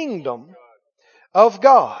the kingdom of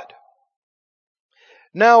God.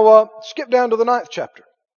 Now, skip down to the 9th chapter.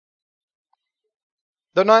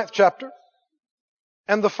 The 9th chapter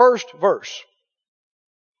and the 1st verse.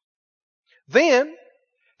 Then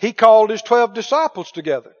He called His 12 disciples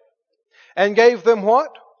together and gave them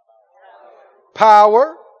what?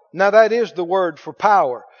 Power. Now that is the word for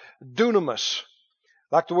power. Dunamis.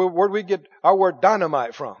 Like the word we get our word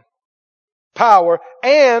dynamite from. Power.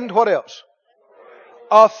 And what else?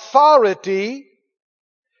 Authority.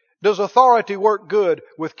 Does authority work good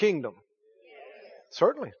with kingdom?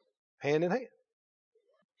 Certainly. Hand in hand.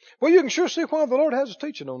 Well, you can sure see why the Lord has us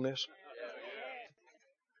teaching on this.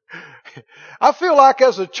 I feel like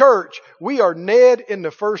as a church, we are Ned in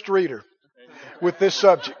the first reader with this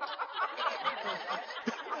subject.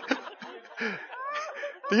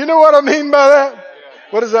 Do you know what I mean by that?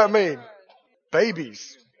 What does that mean?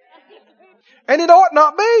 Babies. And it ought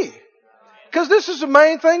not be. Because this is the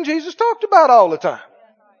main thing Jesus talked about all the time.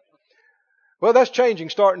 Well, that's changing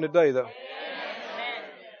starting today, though.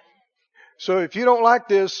 So if you don't like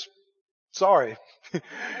this, sorry.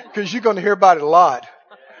 Because you're going to hear about it a lot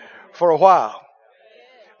for a while.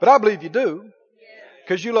 But I believe you do.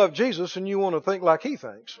 Because you love Jesus and you want to think like He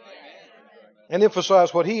thinks. And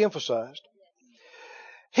emphasize what He emphasized.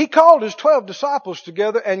 He called His 12 disciples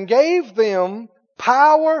together and gave them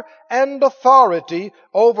power and authority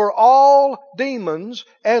over all demons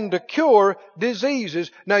and to cure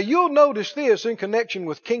diseases. Now you'll notice this in connection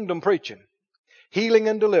with kingdom preaching. Healing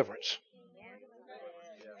and deliverance.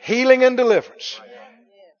 Healing and deliverance.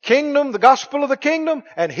 Kingdom, the gospel of the kingdom,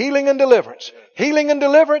 and healing and deliverance. Healing and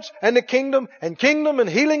deliverance and the kingdom, and kingdom and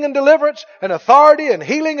healing and deliverance, and authority and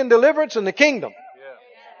healing and deliverance and the kingdom.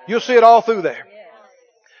 You'll see it all through there.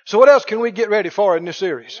 So what else can we get ready for in this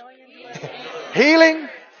series? Healing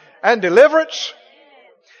and deliverance,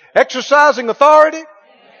 exercising authority,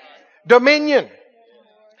 dominion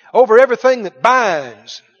over everything that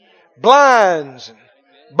binds, blinds, and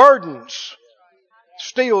burdens,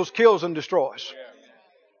 steals, kills, and destroys.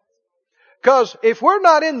 Because if we're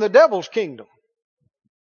not in the devil's kingdom,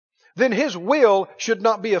 then his will should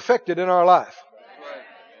not be affected in our life.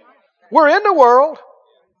 We're in the world,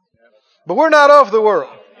 but we're not of the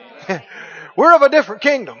world. We're of a different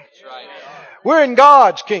kingdom. We're in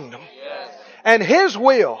God's kingdom. And his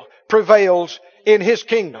will prevails in his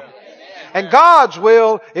kingdom. And God's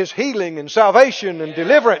will is healing and salvation and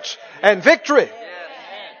deliverance and victory.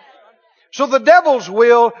 So the devil's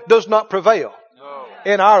will does not prevail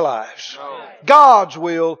in our lives. God's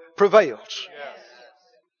will prevails.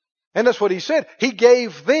 And that's what he said. He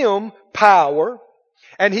gave them power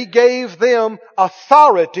and he gave them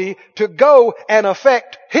authority to go and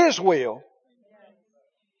affect his will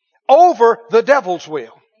over the devil's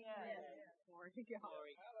will.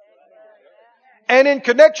 And in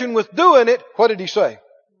connection with doing it, what did he say?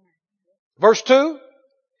 Verse 2,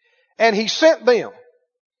 and he sent them.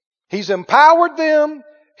 He's empowered them,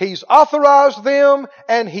 he's authorized them,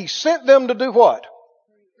 and he sent them to do what?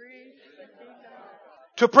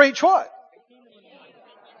 To preach what?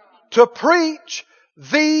 To preach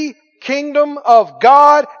the kingdom of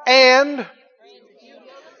God and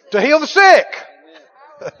to heal the sick.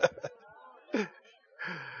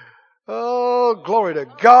 Oh, glory to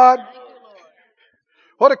God.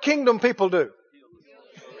 What do kingdom people do?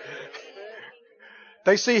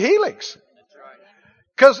 They see healings.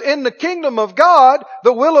 Because in the kingdom of God,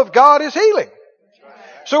 the will of God is healing.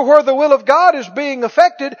 So where the will of God is being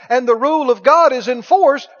affected and the rule of God is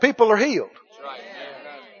enforced, people are healed.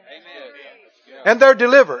 And they're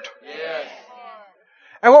delivered.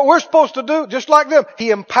 And what we're supposed to do, just like them,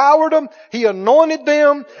 he empowered them, he anointed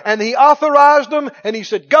them, and he authorized them, and he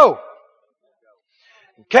said, go.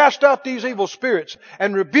 Cast out these evil spirits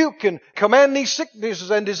and rebuke and command these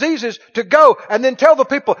sicknesses and diseases to go, and then tell the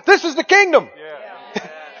people, this is the kingdom.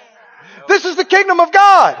 This is the kingdom of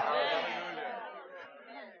God.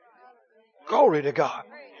 Glory to God.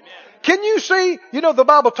 Can you see, the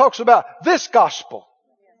Bible talks about this gospel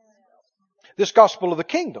of the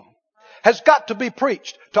kingdom has got to be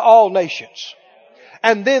preached to all nations.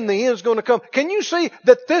 And then the end's going to come. Can you see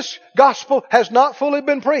that this gospel has not fully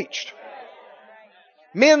been preached?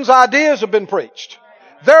 Men's ideas have been preached.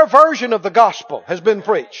 Their version of the gospel has been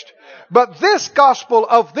preached. But this gospel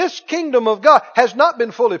of this kingdom of God has not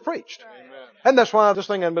been fully preached. And that's why this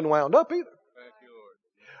thing hasn't been wound up either.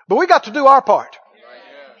 But we got to do our part.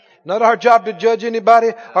 Not our job to judge anybody.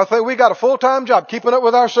 I think we got a full-time job keeping up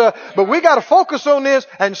with ourselves. But we got to focus on this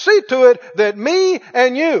and see to it that me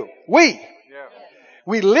and you, we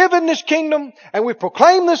live in this kingdom and we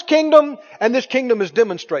proclaim this kingdom, and this kingdom is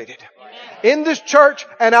demonstrated in this church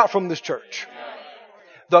and out from this church.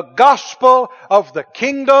 The gospel of the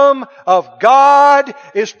kingdom of God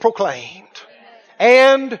is proclaimed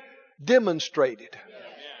and demonstrated.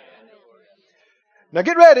 Now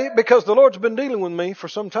get ready, because the Lord's been dealing with me for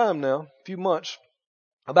some time now, a few months,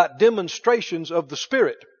 about demonstrations of the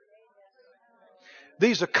Spirit.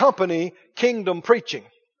 These accompany kingdom preaching.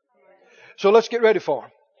 So let's get ready for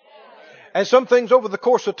them. And some things over the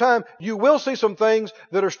course of time, you will see some things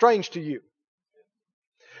that are strange to you.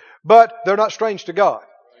 But they're not strange to God.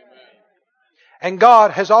 And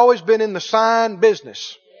God has always been in the sign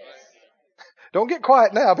business. Don't get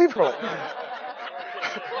quiet now. People are like,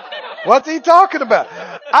 what's he talking about?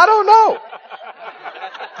 I don't know.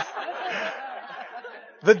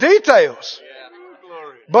 The details.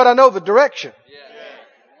 But I know the direction.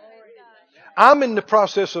 I'm in the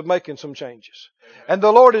process of making some changes. And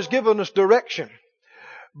the Lord has given us direction.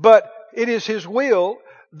 But it is His will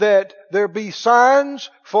that there be signs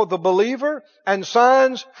for the believer and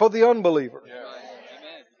signs for the unbeliever.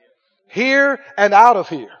 Here and out of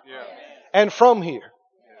here. And from here.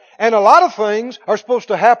 And a lot of things are supposed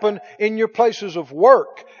to happen in your places of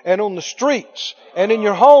work and on the streets and in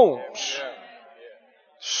your homes.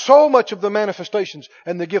 So much of the manifestations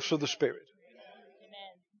and the gifts of the Spirit.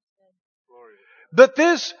 But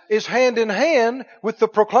this is hand in hand with the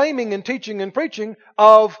proclaiming and teaching and preaching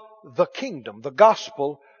of the kingdom, the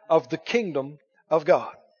gospel of the kingdom of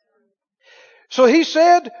God. So he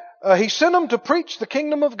said, he sent them to preach the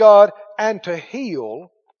kingdom of God and to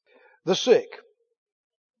heal the sick.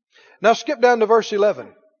 Now skip down to verse 11.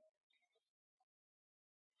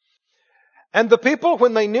 And the people,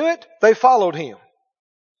 when they knew it, they followed him.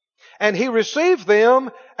 And he received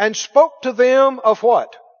them and spoke to them of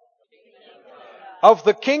what? Of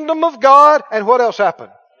the kingdom of God. And what else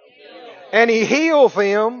happened? And he healed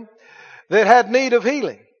them that had need of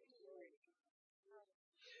healing.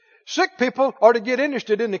 Sick people are to get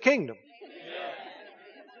interested in the kingdom.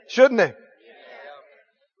 Shouldn't they?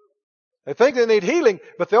 They think they need healing,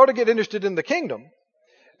 but they ought to get interested in the kingdom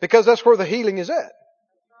because that's where the healing is at.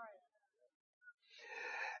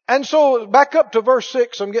 And so back up to verse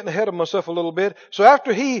 6. I'm getting ahead of myself a little bit. So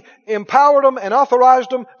after he empowered them and authorized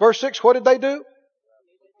them, verse 6, what did they do?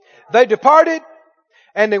 They departed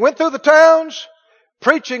and they went through the towns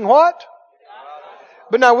preaching what?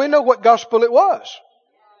 But now we know what gospel it was.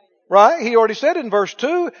 Right? He already said in verse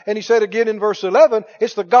 2 and he said again in verse 11,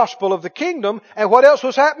 it's the gospel of the kingdom. And what else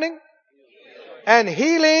was happening? And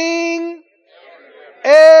healing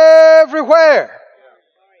everywhere.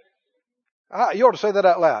 You ought to say that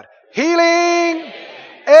out loud. Healing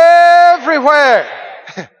everywhere.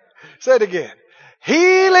 Say it again.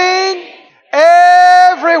 Healing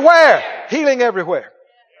everywhere. Healing everywhere.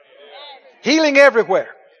 Healing everywhere.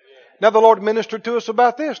 Now the Lord ministered to us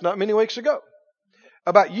about this not many weeks ago.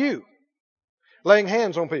 About you laying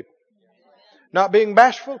hands on people. Not being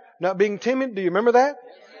bashful, not being timid. Do you remember that?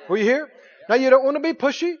 Were you here? Now you don't want to be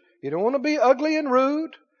pushy. You don't want to be ugly and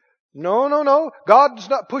rude. No. God's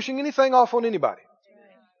not pushing anything off on anybody.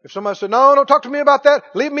 If somebody said, no, don't talk to me about that.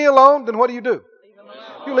 Leave me alone. Then what do?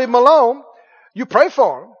 You leave them alone. You pray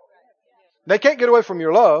for them. They can't get away from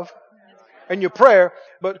your love and your prayer,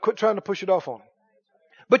 but quit trying to push it off on them.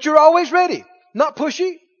 But you're always ready. Not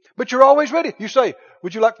pushy, but you're always ready. You say,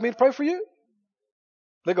 would you like me to pray for you?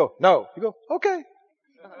 They go, no. You go, okay.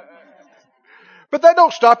 But that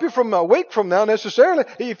don't stop you from a week from now necessarily.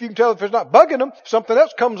 If you can tell if it's not bugging them, something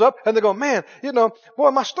else comes up and they go, man,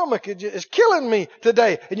 boy, my stomach is killing me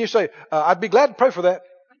today. And you say, I'd be glad to pray for that.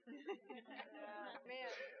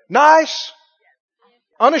 Nice,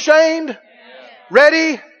 unashamed,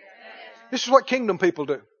 ready. This is what kingdom people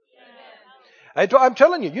do. I'm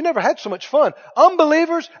telling you, you never had so much fun.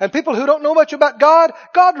 Unbelievers and people who don't know much about God,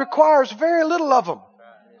 God requires very little of them.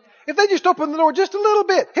 If they just open the door just a little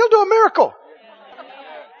bit, He'll do a miracle.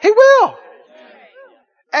 He will.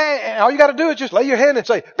 And all you got to do is just lay your hand and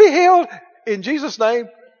say, be healed in Jesus' name.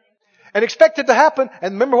 And expect it to happen.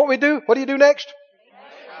 And remember what we do? What do you do next?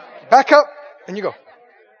 Back up and you go.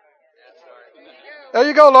 There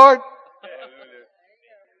you go, Lord.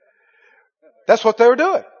 That's what they were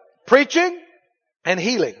doing. Preaching and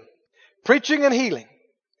healing. Preaching and healing.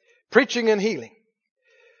 Preaching and healing.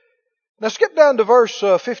 Now skip down to verse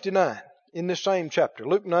 59 in this same chapter.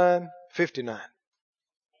 Luke 9:59.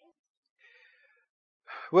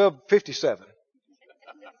 Well, 57.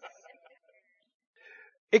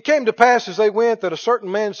 It came to pass as they went that a certain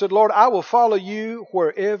man said, Lord, I will follow you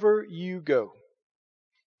wherever you go.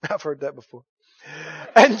 I've heard that before.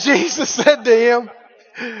 And Jesus said to him,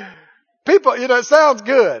 people, it sounds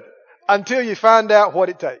good until you find out what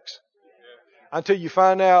it takes. Until you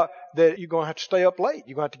find out that you're going to have to stay up late.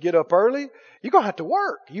 You're going to have to get up early. You're going to have to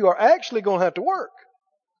work. You are actually going to have to work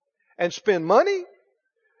and spend money.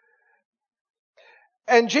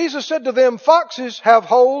 And Jesus said to them, foxes have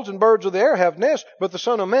holes and birds of the air have nests, but the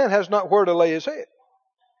Son of Man has not where to lay his head.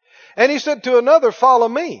 And he said to another, follow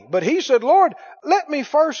me. But he said, Lord, let me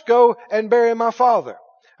first go and bury my father.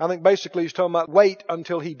 I think basically he's talking about wait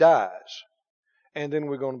until he dies. And then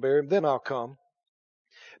we're going to bury him. Then I'll come.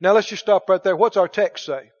 Now let's just stop right there. What's our text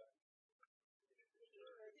say?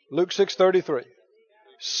 Luke 6:33.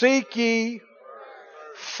 Seek ye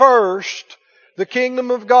first the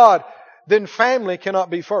kingdom of God. Then family cannot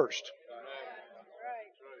be first.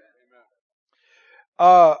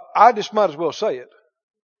 I just might as well say it.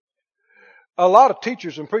 A lot of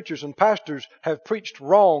teachers and preachers and pastors have preached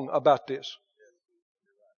wrong about this.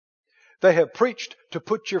 They have preached to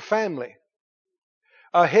put your family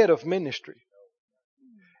ahead of ministry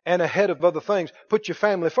and ahead of other things. Put your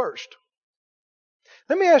family first.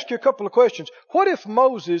 Let me ask you a couple of questions. What if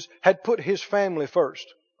Moses had put his family first?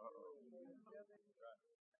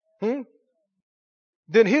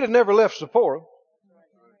 Then he'd have never left Zipporah.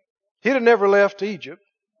 He'd have never left Egypt.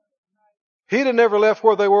 He'd have never left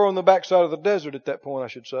where they were on the backside of the desert at that point, I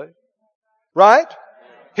should say. Right?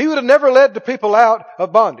 He would have never led the people out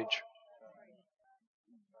of bondage.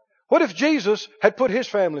 What if Jesus had put his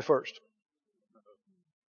family first?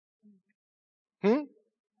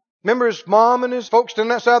 Remember his mom and his folks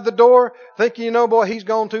standing outside the door thinking, boy, he's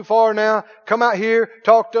gone too far now. Come out here,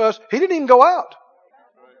 talk to us. He didn't even go out.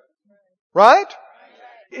 Right?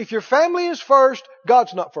 If your family is first,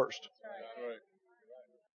 God's not first.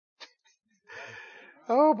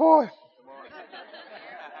 Oh boy.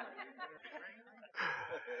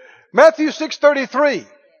 Matthew 6:33.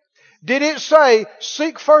 Did it say,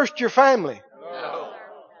 seek first your family? No.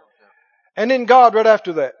 And then God right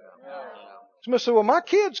after that? Somebody say, well, my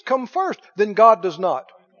kids come first. Then God does not.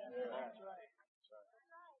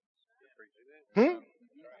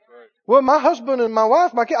 Well, my husband and my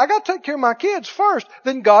wife, my kids, I got to take care of my kids first.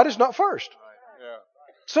 Then God is not first.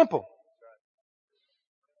 Simple.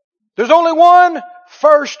 There's only one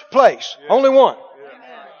first place. Only one.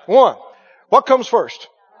 One. What comes first?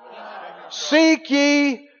 Seek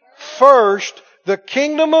ye first the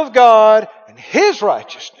kingdom of God and His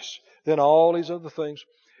righteousness. Then all these other things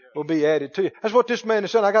will be added to you. That's what this man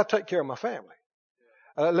is saying. I got to take care of my family.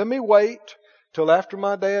 Let me wait till after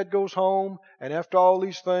my dad goes home and after all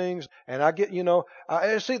these things and I get,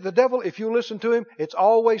 see the devil, if you listen to him, it's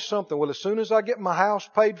always something. Well, as soon as I get my house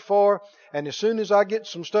paid for and as soon as I get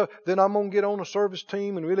some stuff, then I'm going to get on a service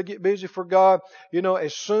team and really get busy for God.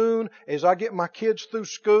 As soon as I get my kids through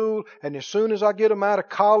school and as soon as I get them out of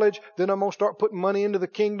college, then I'm going to start putting money into the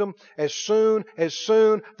kingdom. As soon,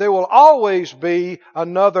 there will always be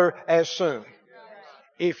another as soon.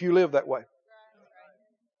 If you live that way.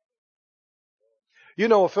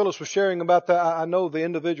 Phyllis was sharing about that. I know the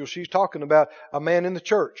individual she's talking about, a man in the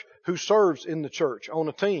church who serves in the church on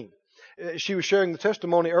a team. She was sharing the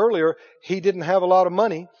testimony earlier. He didn't have a lot of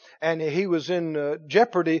money and he was in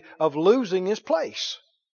jeopardy of losing his place.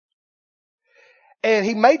 And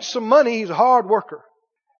he made some money. He's a hard worker.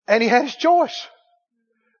 And he had his choice.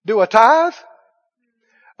 Do I tithe?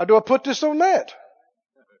 Or do I put this on that?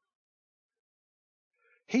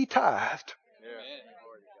 He tithed.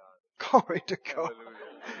 Glory to God.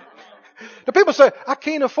 The people say, I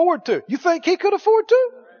can't afford to. You think he could afford to?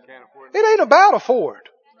 It ain't about afford.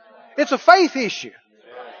 It's a faith issue.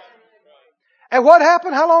 And what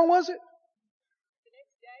happened? How long was it?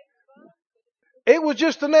 It was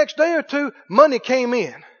just the next day or two, money came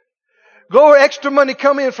in. Glory, extra money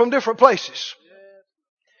come in from different places.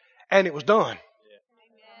 And it was done.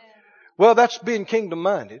 Well, that's being kingdom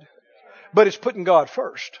minded. But it's putting God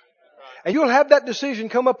first. And you'll have that decision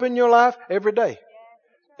come up in your life every day.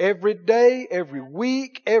 Every day, every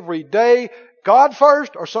week, every day. God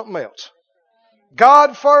first or something else.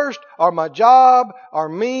 God first or my job or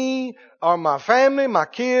me or my family, my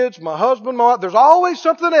kids, my husband, my wife. There's always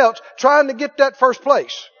something else trying to get that first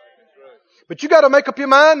place. But you got to make up your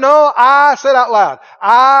mind. No, I said out loud,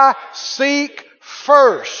 I seek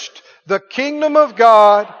first the kingdom of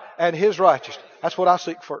God and His righteousness. That's what I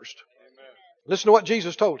seek first. Listen to what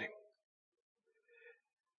Jesus told him.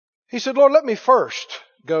 He said, Lord, let me first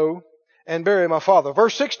go and bury my father.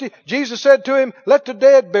 Verse 60, Jesus said to him, let the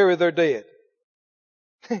dead bury their dead.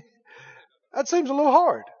 That seems a little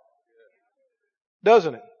hard,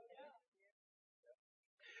 doesn't it?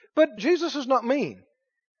 But Jesus is not mean.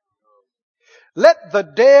 Let the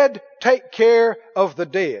dead take care of the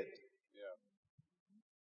dead.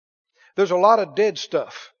 There's a lot of dead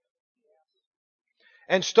stuff.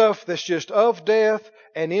 And stuff that's just of death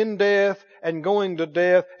and in death and going to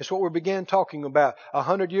death. It's what we began talking about.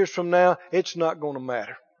 100 years from now, it's not going to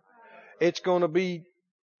matter. It's going to be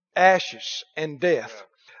ashes and death.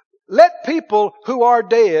 Let people who are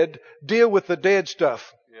dead deal with the dead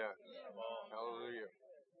stuff.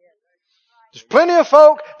 There's plenty of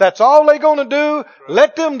folk, that's all they're going to do.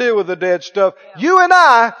 Let them deal with the dead stuff. You and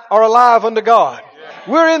I are alive unto God.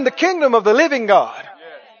 We're in the kingdom of the living God.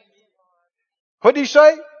 What did He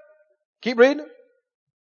say? Keep reading.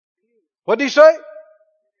 What did He say?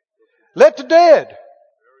 Let the dead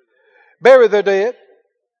bury their dead.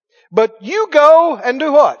 But you go and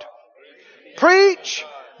do what? Preach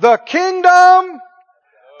the kingdom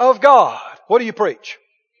of God. What do you preach?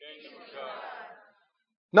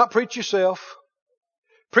 Not preach yourself.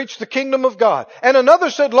 Preach the kingdom of God. And another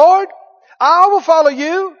said, Lord, I will follow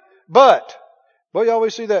you, but. Well, you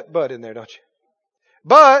always see that but in there, don't you?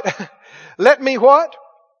 But, let me what?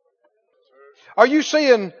 Are you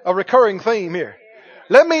seeing a recurring theme here?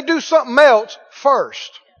 Let me do something else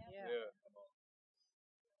first.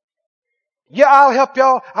 Yeah, I'll help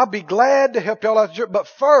y'all. I'll be glad to help y'all out. But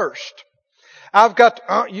first, I've got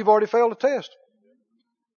to, you've already failed the test.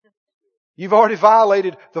 You've already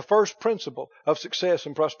violated the first principle of success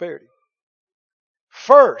and prosperity.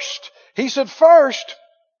 First, he said, first,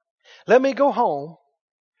 let me go home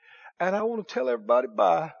and I want to tell everybody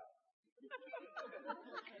bye.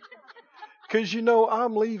 Because you know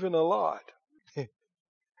I'm leaving a lot.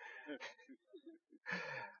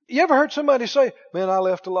 You ever heard somebody say, man, I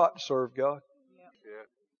left a lot to serve God? Yeah.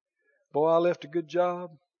 Boy, I left a good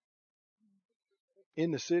job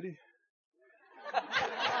in the city.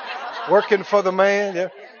 Working for the man. Yeah.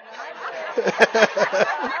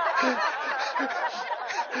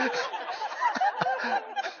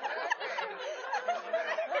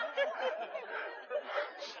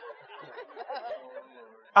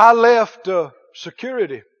 I left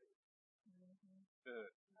security.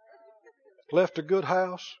 Left a good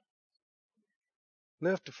house.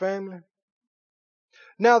 Left a family.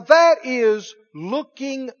 Now that is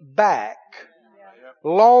looking back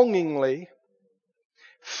longingly,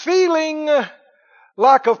 feeling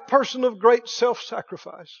like a person of great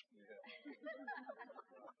self-sacrifice.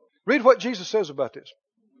 Read what Jesus says about this.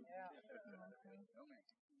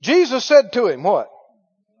 Jesus said to him, what?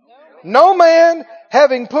 No man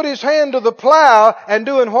having put his hand to the plow and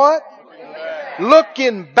doing what?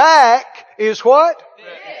 Looking back is what?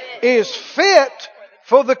 Is fit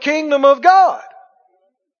for the kingdom of God.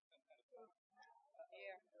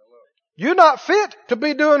 You're not fit to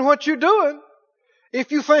be doing what you're doing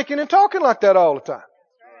if you're thinking and talking like that all the time.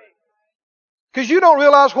 Because you don't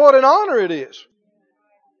realize what an honor it is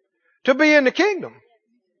to be in the kingdom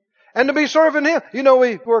and to be serving Him. You know,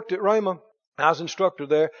 we worked at Rhema. I was instructor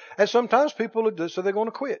there. And sometimes people would say they're going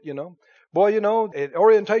to quit, you know. Boy, you know, at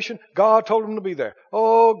orientation, God told them to be there.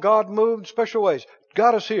 Oh, God moved in special ways.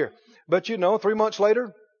 Got us here. But you know, 3 months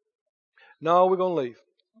later, no, we're going to leave.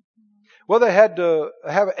 Well, they had to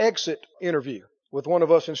have an exit interview with one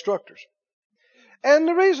of us instructors. And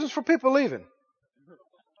the reasons for people leaving.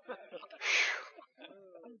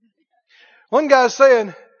 One guy's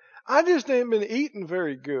saying, I just ain't been eating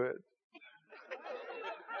very good.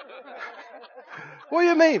 What do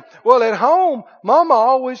you mean? Well, at home, Mama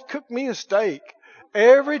always cooked me a steak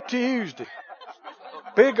every Tuesday.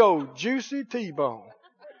 Big old juicy T-bone.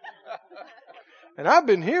 And I've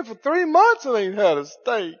been here for 3 months and ain't had a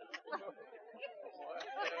steak.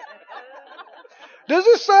 Does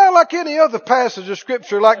this sound like any other passage of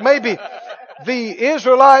Scripture? Like maybe the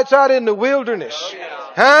Israelites out in the wilderness,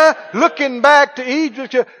 huh? Looking back to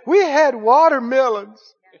Egypt. We had watermelons.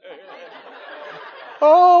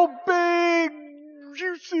 Oh, big,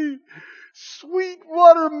 juicy, sweet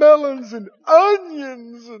watermelons and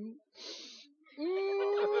onions and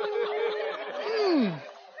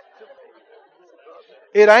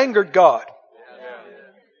It angered God.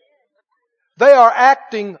 They are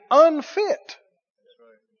acting unfit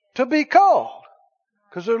to be called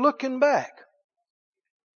because they're looking back.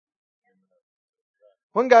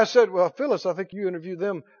 One guy said, well, Phyllis, I think you interviewed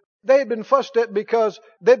them. They had been fussed at because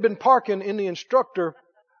they'd been parking in the instructor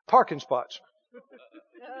parking spots.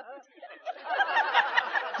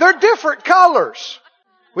 They're different colors.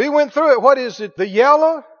 We went through it. What is it? The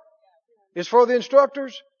yellow is for the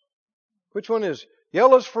instructors. Which one is?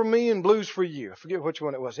 Yellow's for me and blue's for you. I forget which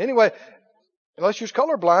one it was. Anyway, unless you're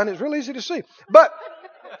colorblind, it's real easy to see. But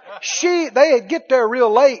they'd get there real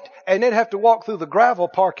late and they'd have to walk through the gravel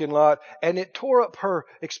parking lot and it tore up her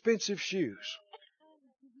expensive shoes.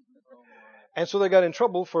 And so they got in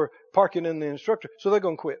trouble for parking in the instructor. So they're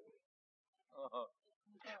going to quit.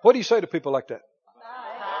 What do you say to people like that?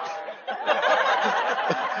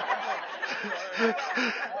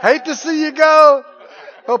 Hate to see you go.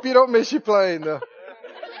 Hope you don't miss your plane though.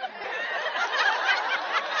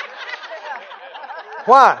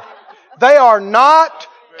 Why? They are not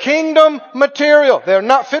kingdom material. They're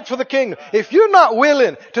not fit for the kingdom. If you're not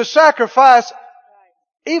willing to sacrifice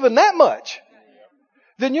even that much,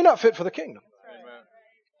 then you're not fit for the kingdom.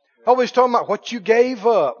 Always talking about what you gave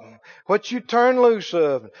up, what you turned loose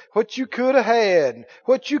of, what you could have had,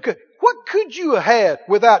 what could you have had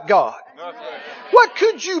without God? What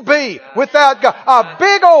could you be without God? A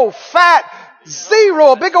big old fat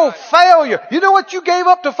zero, a big old failure. You know what you gave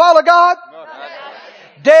up to follow God?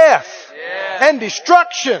 Death and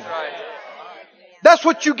destruction. That's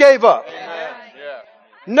what you gave up.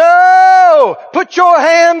 No! Put your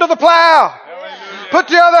hand to the plow. Put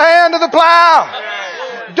the other hand to the plow.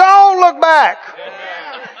 Don't look back.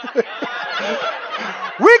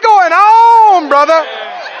 We're going on, brother.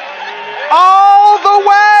 All the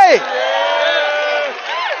way.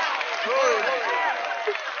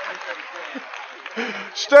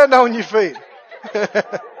 Stand on your feet.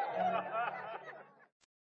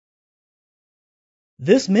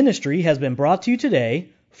 This ministry has been brought to you today,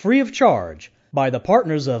 free of charge, by the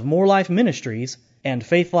partners of More Life Ministries and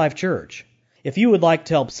Faith Life Church. If you would like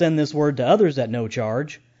to help send this word to others at no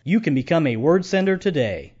charge, you can become a word sender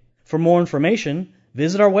today. For more information,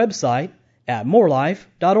 visit our website at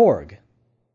morelife.org.